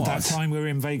 Who or what? That time we were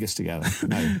in Vegas together.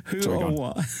 No, who or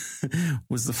what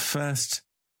was the first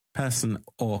person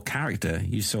or character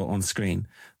you saw on screen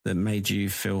that made you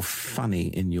feel funny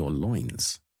in your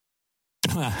loins?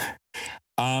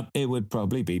 It would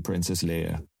probably be Princess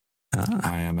Leia.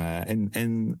 I am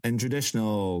in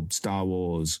traditional Star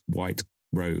Wars white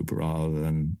robe rather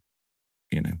than,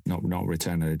 not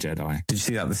Return of the Jedi. Did you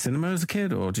see that at the cinema as a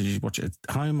kid, or did you watch it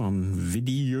at home on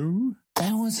video?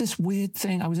 There was this weird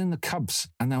thing. I was in the Cubs,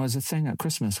 and there was a thing at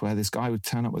Christmas where this guy would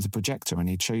turn up with a projector and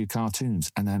he'd show you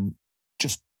cartoons, and then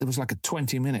it was like a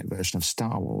 20-minute version of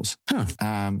Star Wars. Huh.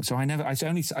 So I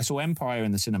saw Empire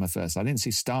in the cinema first. I didn't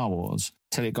see Star Wars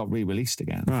till it got re-released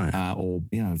again, right? Or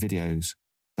videos.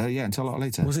 Until a lot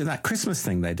later. Was it that Christmas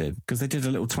thing they did? Because they did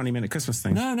a little 20-minute Christmas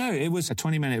thing. No, it was a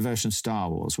 20-minute version of Star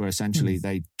Wars where essentially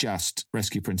they just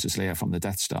rescue Princess Leia from the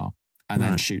Death Star and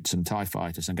then shoot some TIE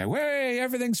fighters and go, hey,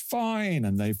 everything's fine,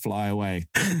 and they fly away.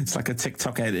 It's like a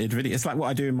TikTok edited video. It's like what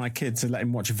I do with my kid to let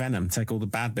him watch Venom, take all the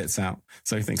bad bits out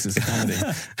so he thinks it's a comedy.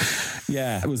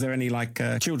 Yeah. Was there any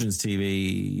children's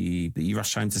TV that you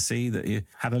rushed home to see that you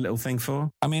had a little thing for?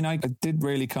 I mean, I did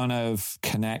really kind of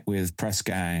connect with Press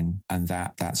Gang and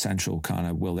that central kind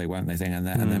of will they, won't they thing, and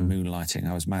then Moonlighting.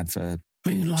 I was mad for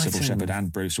Sybil Shepherd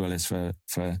and Bruce Willis for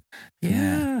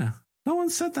yeah. No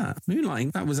one said that.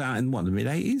 Moonlighting, that was out in the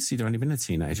mid-80s? You'd only been a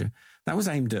teenager. That was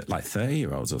aimed at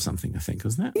 30-year-olds or something, I think,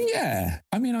 wasn't it? Yeah.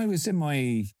 I mean, I was in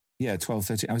my 12,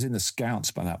 13. I was in the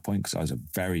Scouts by that point because I was a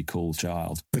very cool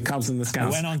child. The Cubs and the Scouts.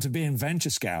 I went on to be in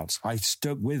Venture Scouts. I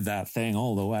stuck with that thing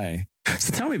all the way.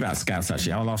 So tell me about Scouts,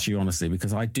 actually. I'll ask you honestly,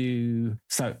 because I do.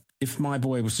 So if my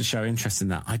boy was to show interest in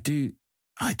that, I do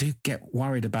get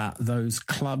worried about those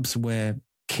clubs where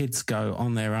kids go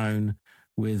on their own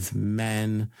with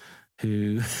men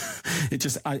who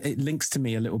it links to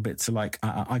me a little bit to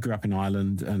I grew up in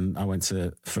Ireland and I went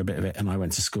for a bit of it, and I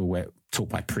went to school where taught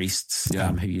by priests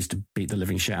who used to beat the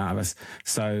living shit out of us.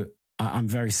 So I'm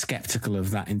very skeptical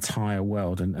of that entire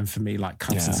world. And for me,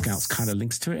 Cubs and Scouts kind of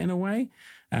links to it in a way.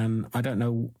 And I don't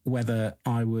know whether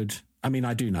I would. I mean,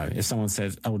 I do know if someone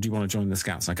says, "Oh, do you want to join the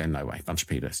Scouts?" I go, "No way, bunch of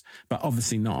pedos." But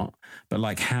obviously not. But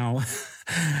how,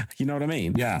 you know what I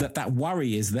mean? Yeah. That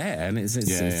worry is there, and it's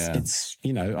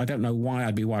I don't know why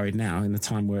I'd be worried now in the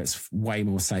time where it's way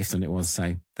more safe than it was,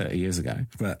 say, 30 years ago.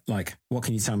 But what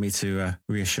can you tell me to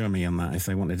reassure me on that if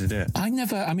they wanted to do it?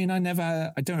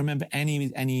 I don't remember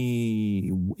any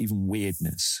even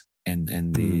weirdness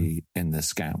in the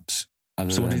Scouts.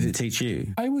 So what did it teach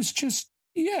you? I was just.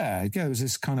 Yeah, there was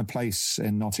this kind of place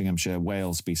in Nottinghamshire,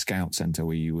 Walesby Scout Centre,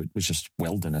 where it was just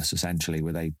wilderness, essentially,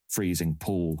 with a freezing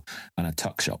pool and a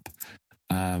tuck shop.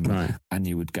 Right. And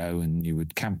you would go and you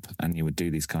would camp and you would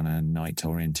do these kind of night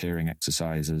orienteering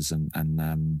exercises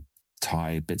and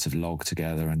tie bits of log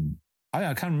together. And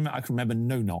I can remember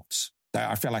no knots.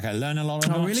 I feel like I learn a lot of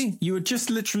knots. Oh, really? You were just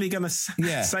literally going to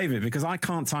save it, because I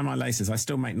can't tie my laces. I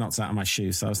still make knots out of my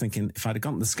shoes. So I was thinking if I'd have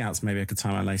gone to the Scouts, maybe I could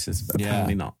tie my laces, but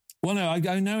apparently not. Well, no,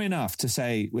 I know enough to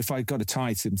say if I got to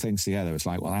tie some things together, it's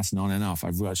like, well, that's not enough.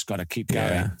 I've just got to keep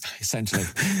going, essentially.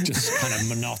 Just kind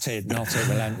of knot it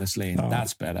relentlessly, and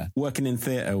that's better. Working in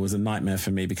theatre was a nightmare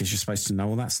for me because you're supposed to know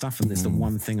all that stuff, and there's the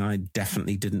one thing I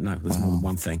definitely didn't know. There's more than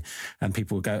one thing. And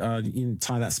people would go, "Oh, you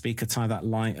tie that speaker, tie that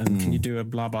light, and can you do a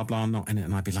blah, blah, blah knot in it?"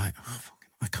 And I'd be like, "Oh,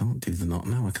 I can't do the knot.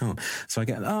 No, I can't." So I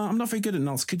get, "I'm not very good at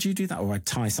knots. Could you do that?" Or I'd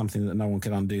tie something that no one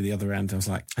could undo the other end. I was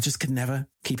like, I just could never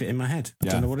keep it in my head. I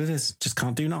don't know what it is. Just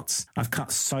can't do knots. I've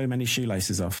cut so many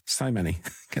shoelaces off. So many.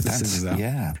 Get the scissors out.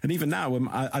 Yeah. And even now,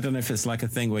 I don't know if it's like a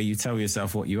thing where you tell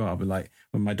yourself what you are, but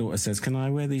when my daughter says, "Can I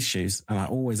wear these shoes?" And I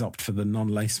always opt for the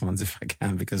non-lace ones if I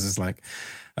can, because it's like,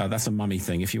 that's a mummy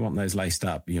thing. If you want those laced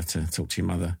up, you have to talk to your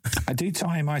mother. I do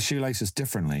tie my shoelaces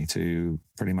differently to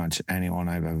pretty much anyone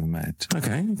I've ever met.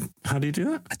 Okay. How do you do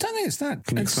that? I don't think it's that.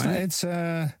 Can you explain? It's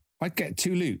I get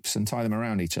two loops and tie them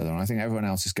around each other. And I think everyone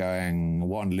else is going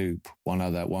one loop, one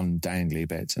dangly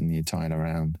bit, and you tie it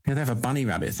around. Yeah, they have a bunny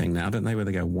rabbit thing now, don't they? Where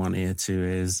they go 1 ear, 2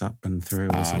 ears, up and through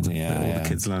or something. All the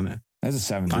kids learn it. There's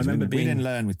a 70s. I remember we didn't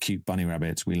learn with cute bunny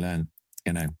rabbits. We learned,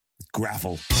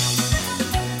 gravel.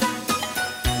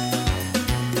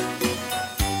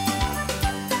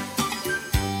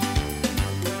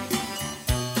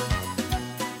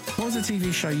 A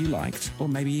TV show you liked, or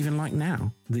maybe even like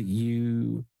now, that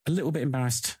you a little bit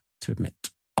embarrassed to admit?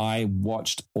 I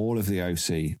watched all of the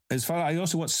OC. I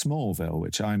also watched Smallville,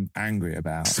 which I'm angry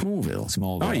about.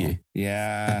 Smallville? Are you?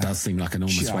 Yeah. That does seem like an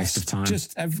almost waste of time.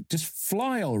 Just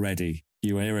fly already.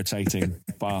 You irritating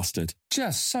bastard.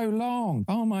 Just so long.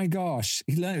 Oh my gosh.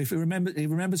 He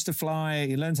remembers to fly.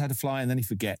 He learns how to fly and then he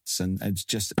forgets. And it's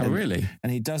just. Oh, really?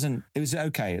 And he doesn't. It was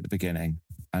okay at the beginning.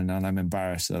 And then I'm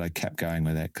embarrassed that I kept going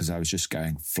with it because I was just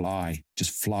going, fly,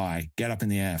 just fly, get up in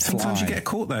the air. Sometimes fly. you get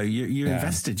caught though. You're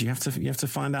invested. You have to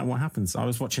find out what happens. I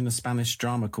was watching a Spanish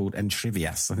drama called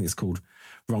Entrivias. I think it's called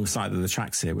Wrong Side of the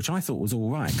Tracks here, which I thought was all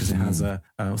right because it has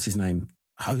what's his name?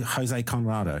 Jose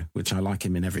Conrado, which I like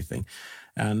him in everything.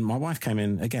 And my wife came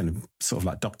in, again, sort of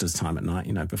like doctor's time at night,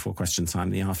 before question time,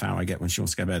 the half hour I get when she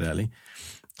wants to go to bed early.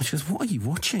 And she goes, what are you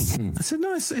watching? I said,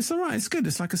 no, it's all right. It's good.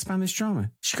 It's like a Spanish drama.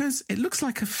 She goes, it looks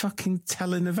like a fucking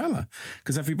telenovela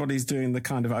because everybody's doing the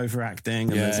kind of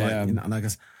overacting. And and I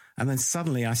goes, and then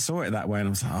suddenly I saw it that way and I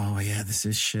was like, oh yeah, this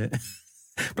is shit.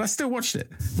 But I still watched it.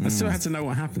 I still had to know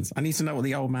what happens. I need to know what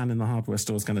the old man in the hardware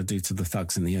store is going to do to the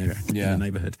thugs in the area, in the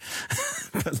neighborhood.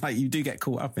 But like, you do get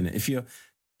caught up in it. If you're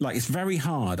like, it's very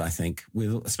hard, I think,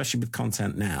 especially with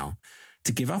content now,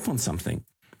 to give up on something.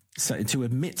 So to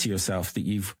admit to yourself that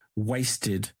you've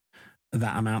wasted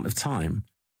that amount of time.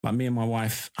 Like me and my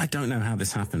wife, I don't know how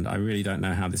this happened. I really don't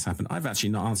know how this happened. I've actually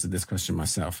not answered this question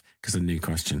myself because a new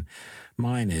question.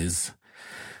 Mine is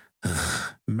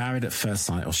Married at First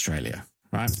Sight Australia.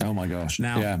 Right? Oh my gosh.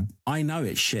 Now, I know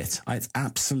it's shit. It's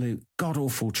absolute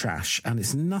god-awful trash. And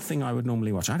it's nothing I would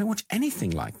normally watch. I don't watch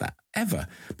anything like that, ever.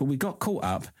 But we got caught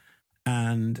up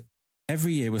and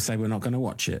every year we'll say we're not going to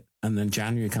watch it. And then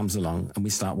January comes along and we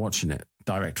start watching it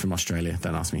direct from Australia.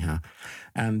 Don't ask me how.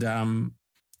 And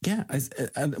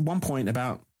at one point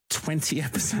about 20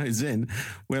 episodes in,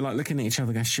 we're like looking at each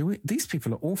other going, these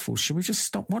people are awful. Should we just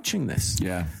stop watching this?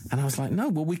 Yeah. And I was like, no,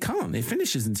 well, we can't. It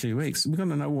finishes in 2 weeks. We've got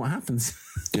to know what happens.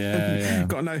 Yeah.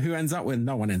 Got to know who ends up with.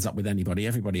 No one ends up with anybody.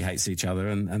 Everybody hates each other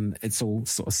and it's all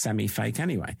sort of semi-fake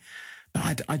anyway.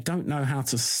 But I don't know how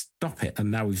to stop it. And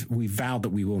now we've vowed that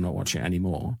we will not watch it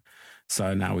anymore.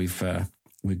 So now we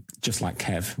just like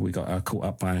Kev, we got caught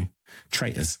up by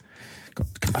traitors.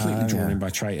 Got completely drawn in by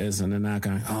traitors and are now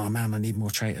going, oh man, I need more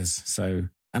traitors. So,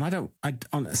 and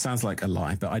it sounds like a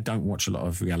lie, but I don't watch a lot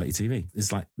of reality TV.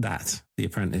 It's like that. The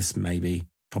Apprentice, maybe,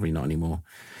 probably not anymore.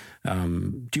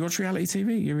 Do you watch reality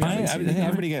TV? I think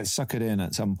everybody gets suckered in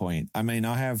at some point. I mean,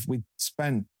 we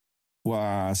spent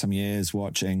some years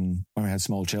watching when we had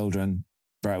small children,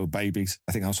 with babies.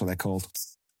 I think that's what they're called.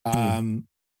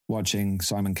 Watching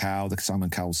Simon Cowell, the Simon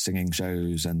Cowell singing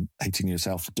shows and hating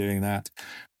yourself for doing that.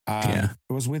 It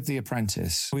was with The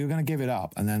Apprentice. We were going to give it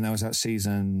up. And then there was that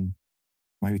season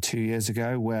maybe 2 years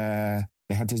ago where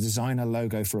they had to design a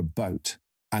logo for a boat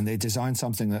and they designed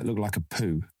something that looked like a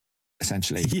poo,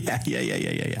 essentially. Yeah.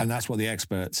 And that's what the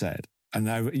expert said. And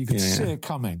you could see it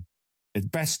coming.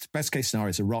 Best case scenario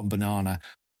is a rotten banana,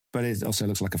 but it also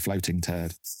looks like a floating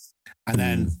turd. And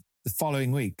then the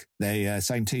following week, the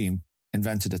same team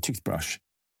invented a toothbrush.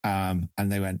 And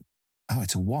they went, oh,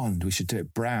 it's a wand. We should do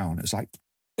it brown. It was like,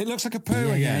 it looks like a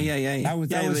poo again. Yeah. That was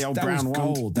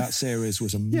gold. That series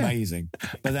was amazing.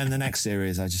 But then the next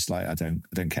series, I just I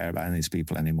don't care about any of these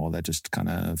people anymore. They're just kind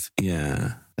of,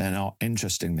 they're not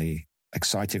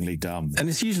excitingly dumb. And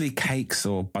it's usually cakes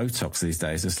or Botox these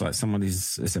days. It's like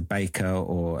it's a baker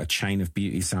or a chain of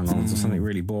beauty salons or something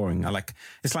really boring.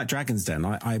 It's like Dragon's Den.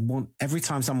 I want, every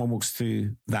time someone walks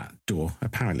through that door,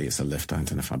 apparently it's a lift, I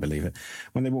don't know if I believe it.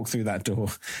 When they walk through that door,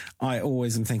 I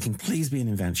always am thinking, please be an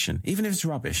invention. Even if it's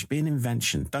rubbish, be an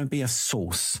invention. Don't be a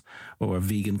sauce or a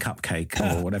vegan cupcake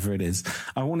or whatever it is.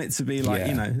 I want it to be like,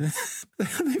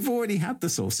 they've already had the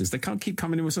sauces. They can't keep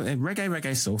coming in with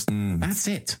reggae sauce. That's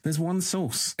it. There's one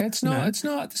sauce. It's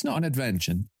not an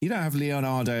invention. You don't have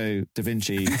Leonardo da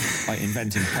Vinci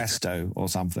inventing pesto or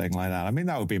something like that. I mean,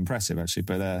 that would be impressive actually,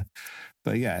 but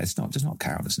yeah, it does not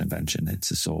count as an invention. It's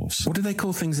a sauce. What do they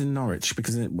call things in Norwich?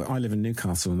 Because I live in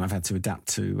Newcastle and I've had to adapt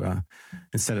to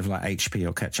instead of like HP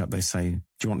or ketchup, they say, do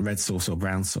you want red sauce or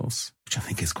brown sauce? Which I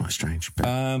think is quite strange. But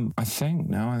I think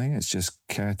it's just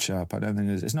ketchup. I don't think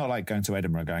it's not like going to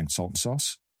Edinburgh going salt and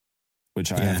sauce.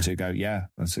 Which I have to go,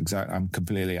 that's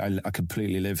exactly, I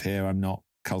completely live here. I'm not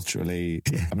culturally,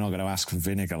 I'm not going to ask for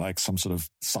vinegar like some sort of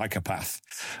psychopath.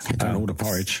 Don't order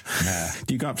porridge.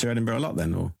 Do you go up to Edinburgh a lot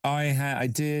then? Or? I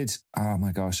did, oh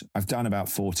my gosh, I've done about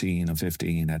 14 or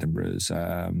 15 Edinburghs,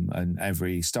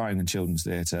 and starting in children's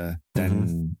theatre,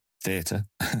 then theatre,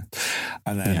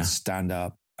 and then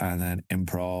stand-up, and then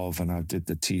improv, and I did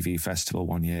the TV festival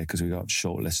one year because we got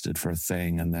shortlisted for a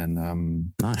thing, and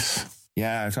then... Nice.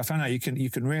 Yeah, so I found out you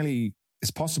can really,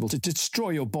 it's possible to destroy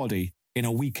your body in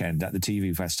a weekend at the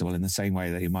TV festival in the same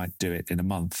way that you might do it in a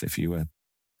month if you were,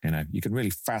 you can really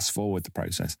fast forward the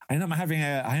process. I ended up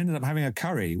having a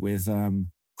curry with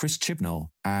Chris Chibnall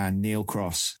and Neil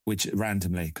Cross, which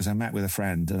randomly, because I met with a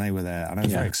friend and they were there, and I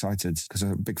was very excited because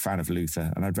I'm a big fan of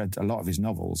Luther and I'd read a lot of his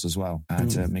novels as well. I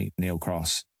had to meet Neil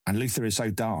Cross. And Luther is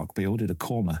so dark, but he ordered a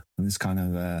korma, and this kind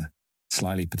of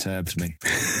slightly perturbed me.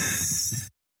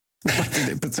 Why did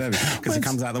it perturb you? Because it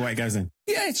comes out the way it goes in.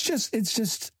 Yeah, it's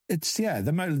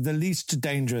the least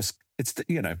dangerous. It's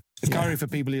curry for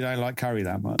people who don't like curry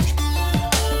that much.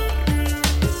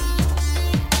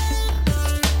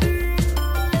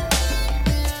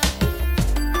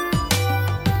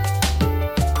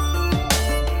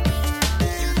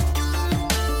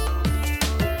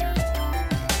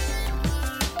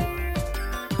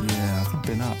 Yeah, I've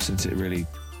been up since it really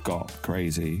got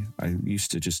crazy. I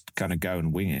used to just kind of go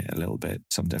and wing it a little bit.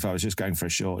 Sometimes if I was just going for a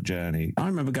short journey. I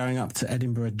remember going up to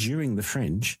Edinburgh during the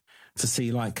Fringe to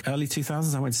see, like, early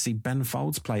 2000s. I went to see Ben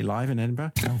Folds play live in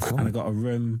Edinburgh. Oh, cool. And I got a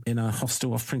room in a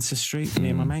hostel off Princess Street, me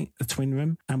and my mate, a twin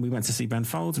room. And we went to see Ben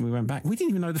Folds and we went back. We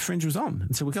didn't even know the Fringe was on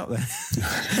until we got there.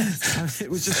 So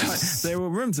it was just like, there were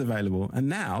rooms available. And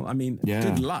now, I mean,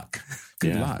 good luck.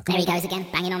 Good luck. There he goes again,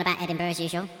 banging on about Edinburgh as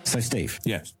usual. So, Steve.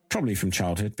 Yes. Probably from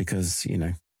childhood because,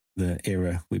 the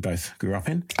era we both grew up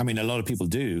in. I mean, a lot of people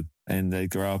do, and they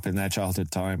grow up in their childhood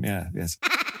time. Yeah, yes.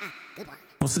 Good one.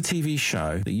 What's the TV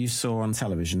show that you saw on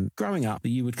television growing up that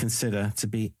you would consider to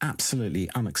be absolutely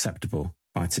unacceptable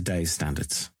by today's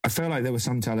standards? I feel like there were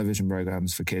some television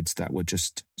programs for kids that were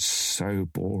just so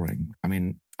boring. I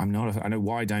mean, I know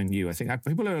Why Don't You? I think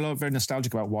people are very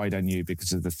nostalgic about Why Don't You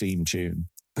because of the theme tune.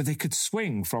 But they could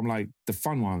swing from like the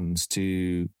fun ones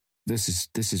to this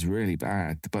is really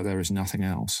bad, but there is nothing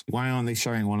else. Why aren't they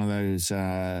showing one of those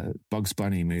Bugs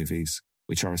Bunny movies,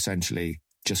 which are essentially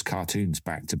just cartoons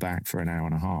back to back for an hour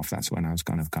and a half? That's when I was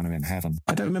kind of in heaven.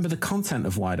 I don't remember the content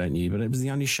of Why Don't You, but it was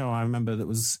the only show I remember that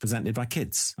was presented by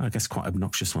kids. I guess quite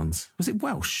obnoxious ones. Was it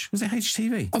Welsh? Was it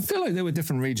HTV? I feel like there were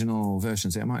different regional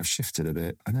versions. It might have shifted a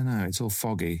bit. I don't know. It's all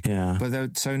foggy. Yeah.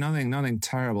 But so nothing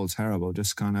terrible,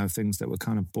 just kind of things that were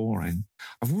kind of boring.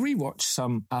 I've rewatched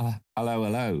some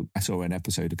Hello. I saw an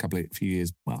episode a few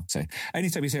years. Well, so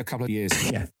anytime you see a couple of years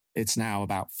ago, it's now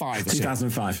about 5 or 6.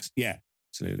 2005. Yeah.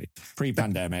 Absolutely.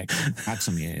 Pre-pandemic, had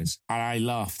some years. And I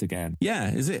laughed again.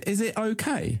 Yeah. Is it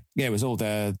okay? Yeah, it was all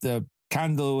the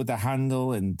candle with the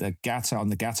handle and the gatto on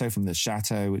the gatto from the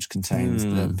chateau, which contains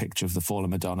the picture of the fallen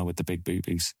Madonna with the big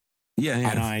boobies. Yeah.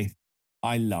 And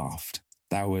I laughed.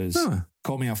 That was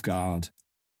caught me off guard.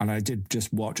 And I did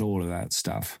just watch all of that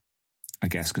stuff, I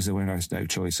guess, because there was no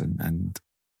choice and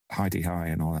Heidi High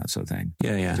and all that sort of thing.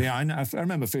 Yeah. So I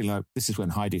remember feeling like this is when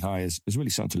Heidi High is really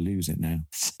starting to lose it now.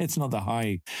 It's not the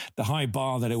high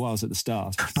bar that it was at the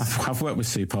start. I've worked with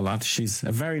Sue Pollard. She's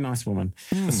a very nice woman,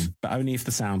 but only if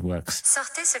the sound works.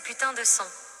 Sortez ce putain de son.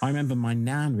 I remember my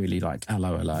nan really liked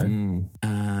Hello,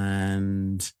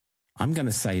 and I'm going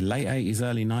to say late 80s,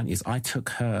 early 90s, I took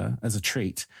her as a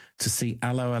treat to see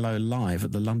Hello live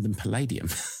at the London Palladium.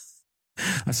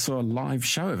 I saw a live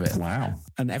show of it. Wow.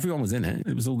 And everyone was in it.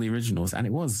 It was all the originals and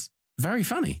it was very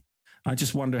funny. I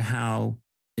just wonder how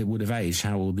it would have aged,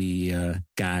 how all the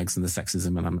gags and the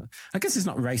sexism. And I guess it's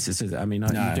not racist, is it? I mean,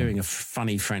 you're doing a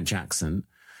funny French accent.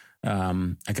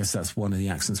 I guess that's one of the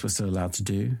accents we're still allowed to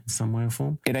do in some way or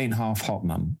form. It Ain't Half Hot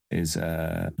Mum is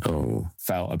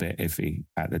felt a bit iffy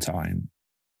at the time,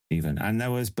 even. And I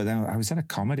was at a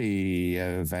comedy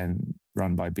event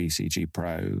run by BCG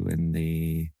Pro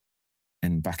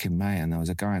back in May, and there was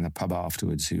a guy in the pub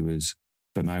afterwards who was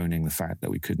bemoaning the fact that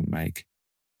we couldn't make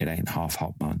It Ain't Half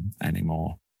Hot Mum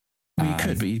anymore. Well, you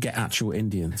could, but you'd get actual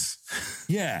Indians.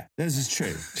 Yeah, this is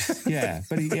true. Yeah,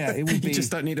 but it would be. You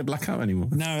just don't need a blackout anymore.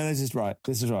 No, this is right.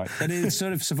 But it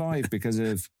sort of survived because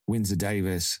of Windsor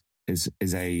Davis is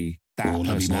that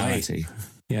personality.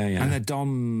 Yeah. And the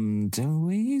Dom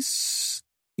DeLuise,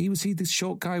 he the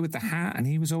short guy with the hat, and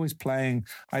he was always playing.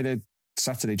 I had a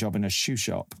Saturday job in a shoe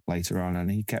shop later on, and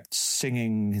he kept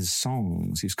singing his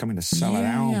songs. He was coming to sell an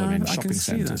album in shopping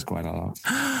centres quite a lot.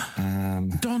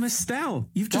 Don Estelle,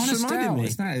 you've just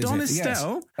reminded me. Don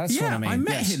Estelle, yes, that's what I mean. I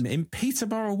met him in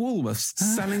Peterborough Woolworths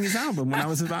selling his album when I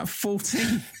was about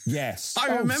 14. Yes,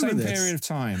 I remember same this period of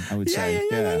time. I would say,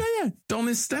 yeah. Don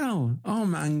Estelle. Oh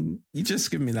man, you just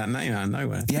give me that name out of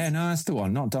nowhere. Yeah, no, that's the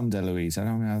one. Not Dom DeLuise. I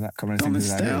don't know how that Don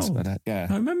Estelle. But yeah,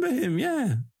 I remember him.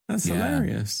 Yeah. That's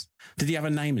hilarious. Did he have a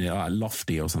name in it, like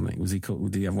Lofty or something? Was he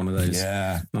called? Did he have one of those?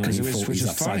 Yeah, which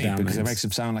is funny because it makes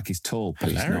him sound like he's tall, but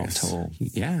hilarious. He's not tall.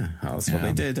 Yeah, that's what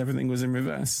they did. Everything was in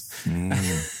reverse.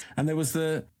 And there was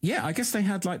I guess they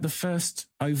had like the first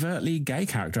overtly gay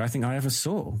character I think I ever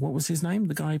saw. What was his name?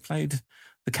 The guy who played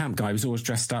the camp guy was always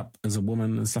dressed up as a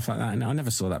woman and stuff like that. And I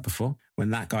never saw that before.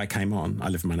 When that guy came on, I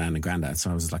lived with my nan and granddad,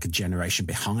 so I was like a generation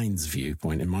behind's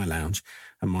viewpoint in my lounge.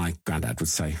 And my granddad would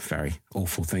say very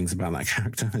awful things about that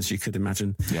character, as you could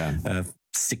imagine. Yeah. A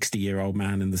 60-year-old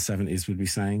man in the 70s would be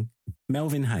saying.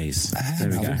 Melvin Hayes. There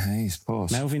we Melvin go. Hayes, of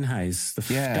course. Melvin Hayes.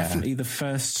 Definitely the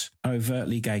first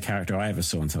overtly gay character I ever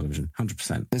saw on television.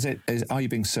 100%. Are You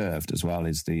Being Served as well?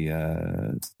 Is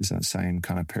that same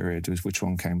kind of period? Which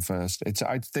one came first?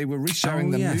 They were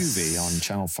re-showing the movie on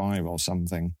Channel 5 or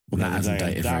something. Well, that hasn't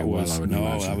dated very well, I would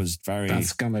imagine. That was very...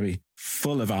 That's going to be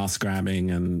full of ass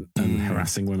grabbing and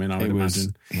harassing women, I would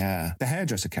imagine. Yeah. The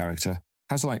hairdresser character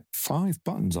has like 5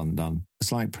 buttons undone.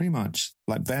 It's like pretty much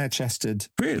like bare-chested.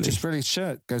 Really? Just really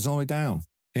shit goes all the way down.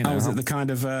 You know? Is it the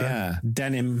kind of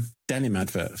denim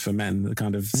advert for men? The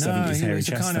kind of 70s hairy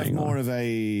chest kind thing? Of more of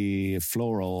a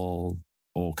floral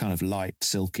or kind of light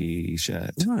silky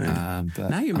shirt. Right. But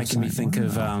now you're making me think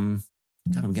of...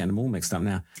 God, I'm getting them all mixed up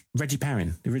now. Reggie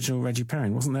Perrin, the original Reggie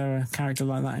Perrin. Wasn't there a character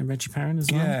like that in Reggie Perrin as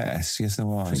well? Yes, there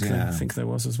was. I think there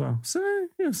was as well. So,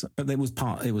 yes, but it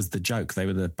was the joke. They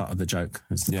were the butt of the joke.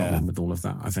 It's the problem with all of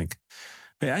that, I think.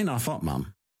 But it ain't our fault,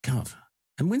 Mum. God.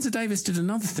 And Windsor Davis did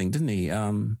another thing, didn't he?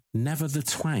 Never the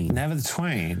Twain. Never the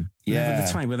Twain. Yeah. Never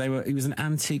the Twain, where he was an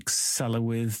antiques seller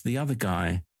with the other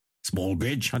guy,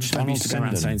 Smallbridge. I just remember he used to go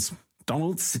around saying...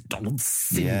 Donald Sinden.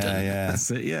 Yeah.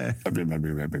 That's it, yeah.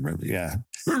 Yeah.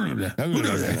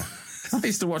 I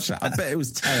used to watch that. I bet it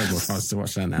was terrible if I was to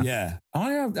watch that now. Yeah.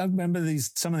 I remember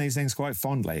some of these things quite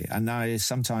fondly, and I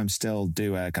sometimes still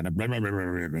do a kind of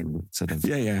sort of...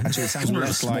 Yeah. Actually, it sounds more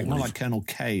like Colonel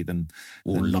K than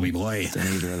Lobby Boy. Than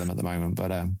either of them at the moment,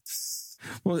 but...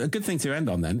 Well, a good thing to end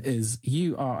on then is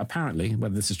you are apparently,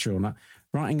 whether this is true or not,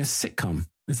 writing a sitcom.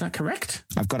 Is that correct?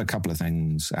 I've got a couple of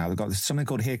things. I've got something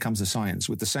called Here Comes the Science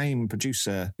with the same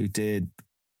producer who did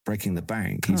Breaking the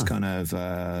Bank. He's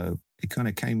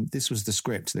this was the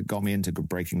script that got me into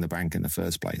Breaking the Bank in the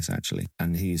first place, actually.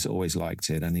 And he's always liked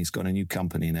it. And he's got a new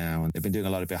company now. And they've been doing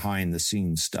a lot of behind the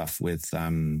scenes stuff with,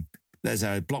 there's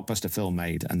a blockbuster film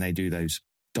made and they do those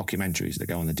documentaries that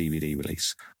go on the DVD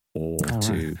release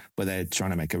but they're trying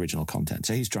to make original content.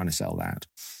 So he's trying to sell that.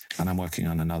 And I'm working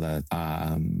on another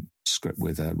script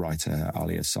with a writer,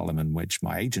 Alia Solomon, which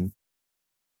my agent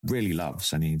really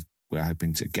loves. And we're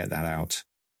hoping to get that out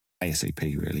ASAP,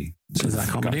 really. Is that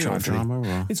comedy or drama?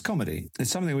 Or? It's comedy.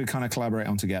 It's something we kind of collaborate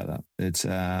on together. It's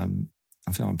I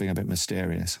feel I'm being a bit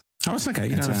mysterious. Oh, it's okay.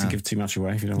 You don't have to give too much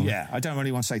away if you don't want. Yeah, I don't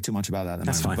really want to say too much about that at the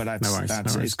moment. Fine. But No worries.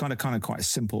 it's kind of quite a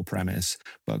simple premise,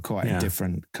 but quite a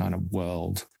different kind of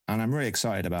world. And I'm really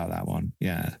excited about that one.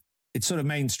 Yeah. It's sort of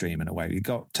mainstream in a way. We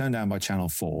got turned down by Channel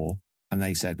 4 and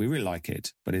they said, we really like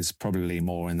it, but it's probably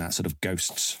more in that sort of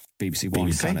ghosts, BBC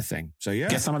One kind of thing. So yeah.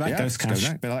 Get some of that ghost cash.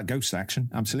 A bit like ghost action.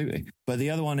 Absolutely. But the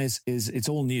other one is it's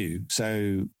all new.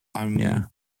 So and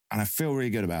I feel really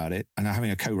good about it. And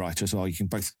having a co-writer as well, you can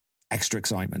both extra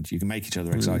excitement. You can make each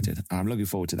other excited. And I'm looking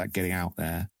forward to that getting out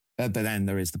there. But then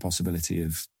there is the possibility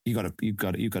of you've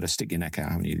got to stick your neck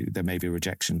out, haven't you? There may be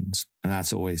rejections, and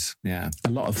that's always a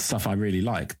lot of stuff I really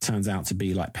like turns out to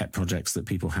be like pet projects that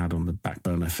people had on the back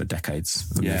burner for decades,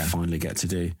 and they finally get to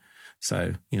do.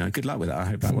 So good luck with that. I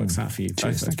hope that works out for you.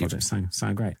 Both those projects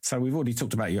sound great. So we've already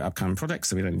talked about your upcoming projects,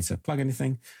 so we don't need to plug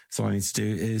anything. So all I need to do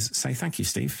is say thank you,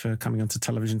 Steve, for coming onto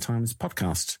Television Times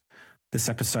podcast. This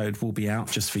episode will be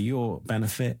out just for your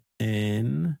benefit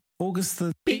in August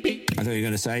the... I thought you were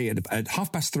going to say at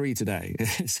 3:30 today.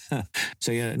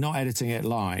 So you're not editing it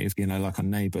live, like on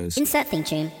Neighbours. Insert theme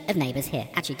tune of Neighbours here.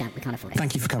 Actually, we can't afford it.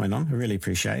 Thank you for coming on. I really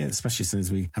appreciate it, especially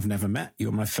since we have never met.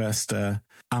 You're my first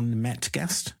unmet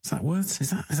guest. Is that words?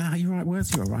 Is that how you write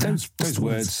words? You're right. Those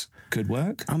words could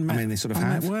work. Unmet, I mean, they sort of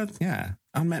unmet have. Word? Yeah.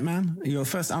 Unmet man? You're the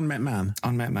first unmet man.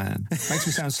 Unmet man. Makes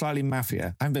me sound slightly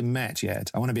mafia. I haven't been met yet.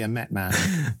 I want to be a met man.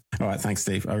 All right. Thanks,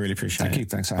 Steve. I really appreciate it. Thank you.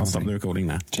 Thanks for having me. I'll stop the recording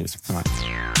now. Cheers. All right.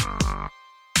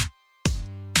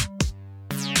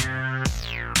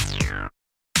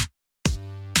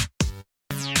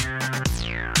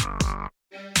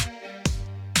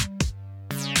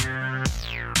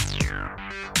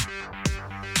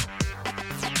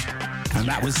 And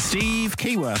that was Steve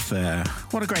Keyworth there.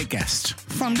 What a great guest.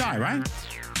 Fun guy, right?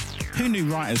 Who knew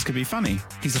writers could be funny?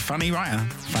 He's a funny writer.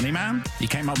 Funny man. He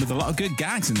came up with a lot of good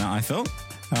gags in that, I thought.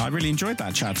 I really enjoyed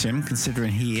that chat to him,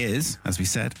 considering he is, as we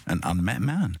said, an unmet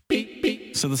man.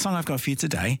 So the song I've got for you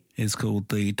today is called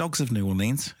The Dogs of New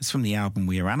Orleans. It's from the album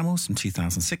We Are Animals from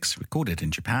 2006, recorded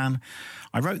in Japan.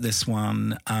 I wrote this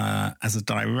one as a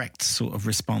direct sort of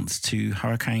response to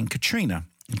Hurricane Katrina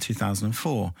in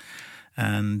 2004.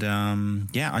 And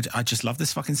I just love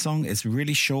this fucking song. It's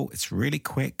really short. It's really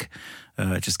quick.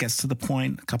 It just gets to the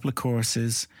point. A couple of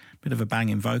choruses, bit of a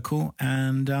banging vocal.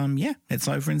 And it's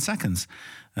over in seconds.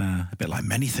 A bit like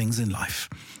many things in life.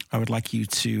 I would like you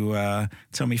to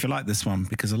tell me if you like this one,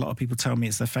 because a lot of people tell me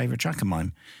it's their favourite track of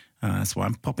mine. That's why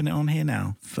I'm popping it on here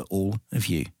now for all of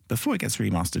you before it gets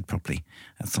remastered properly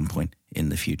at some point in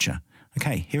the future.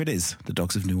 Okay, here it is, The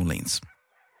Dogs of New Orleans.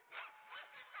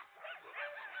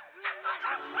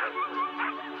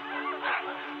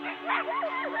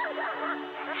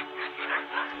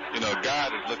 You know,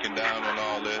 God is looking down on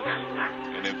all this,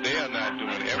 and if they are not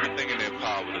doing everything in their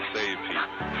power to save people,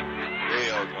 they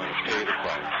are going to pay the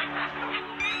price.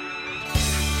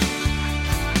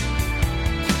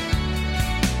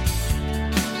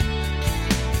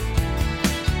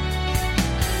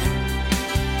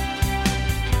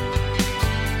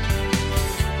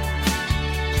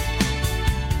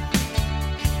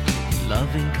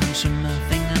 Loving comes from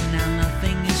nothing, and now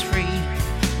nothing is free.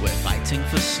 We're fighting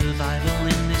for survival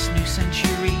in this new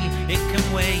century. It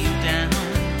can weigh you down,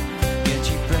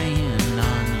 get you praying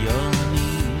on your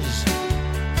knees.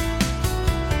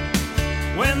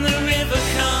 When the river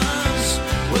comes,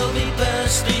 we'll be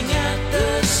bursting at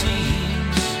the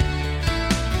seams.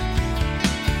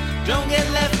 Don't get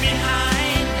left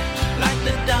behind like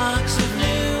the dogs of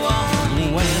New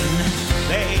Orleans. When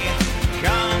they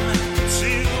come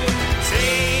to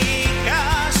take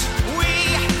us, we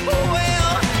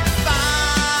will fight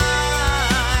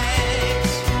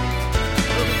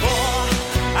for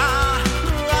our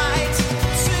right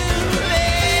to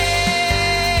live.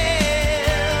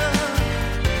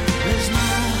 There's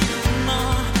no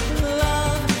more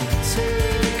love to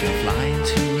give. Fly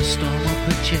into a storm or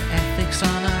put your ethics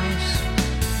on ice.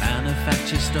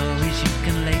 Manufacture stories you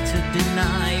can later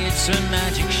deny. It's a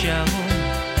magic show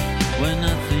where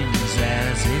nothing's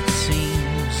as it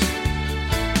seems.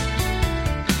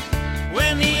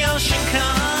 When the ocean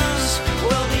comes,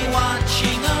 we'll be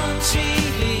watching on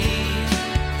TV.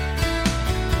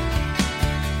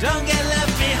 Don't get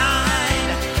left behind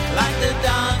like the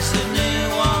dogs of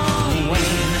New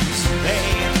Orleans. They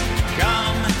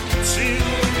come to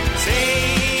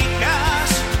take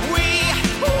us, we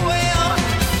will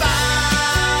fight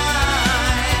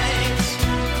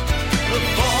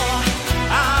for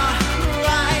our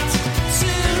right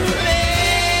to live.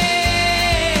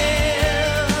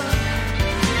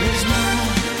 There's no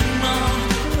more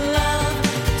love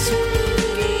to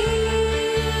give.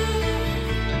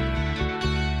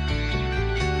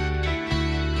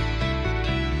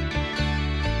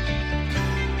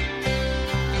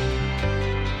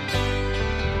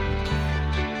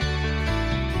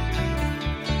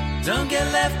 Don't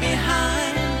get left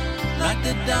behind like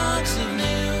the dogs of New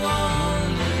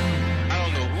Orleans. I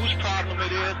don't know whose problem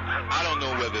it is. I don't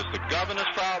know whether it's the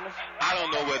governor's problem. I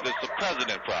don't know whether it's the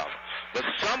president's problem. But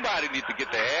somebody needs to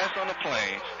get their ass on a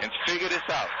plane and figure this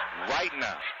out right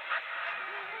now.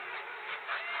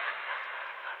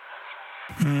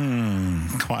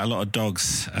 Quite a lot of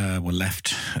dogs were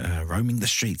left roaming the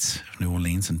streets of New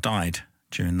Orleans and died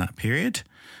during that period.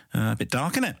 A bit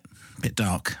dark, isn't it? A bit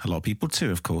dark. A lot of people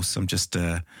too, of course. I'm just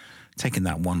taking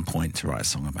that one point to write a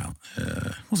song about.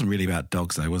 It wasn't really about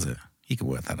dogs, though, was it? You could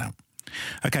work that out.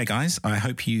 Okay, guys, I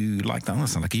hope you liked that. I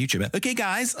sound like a YouTuber. Okay,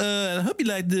 guys, I hope you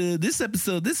liked this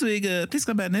episode this week. Please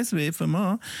come back next week for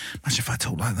more. Imagine if I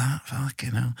talk like that.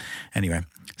 Fucking hell. Anyway,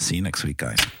 see you next week,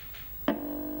 guys.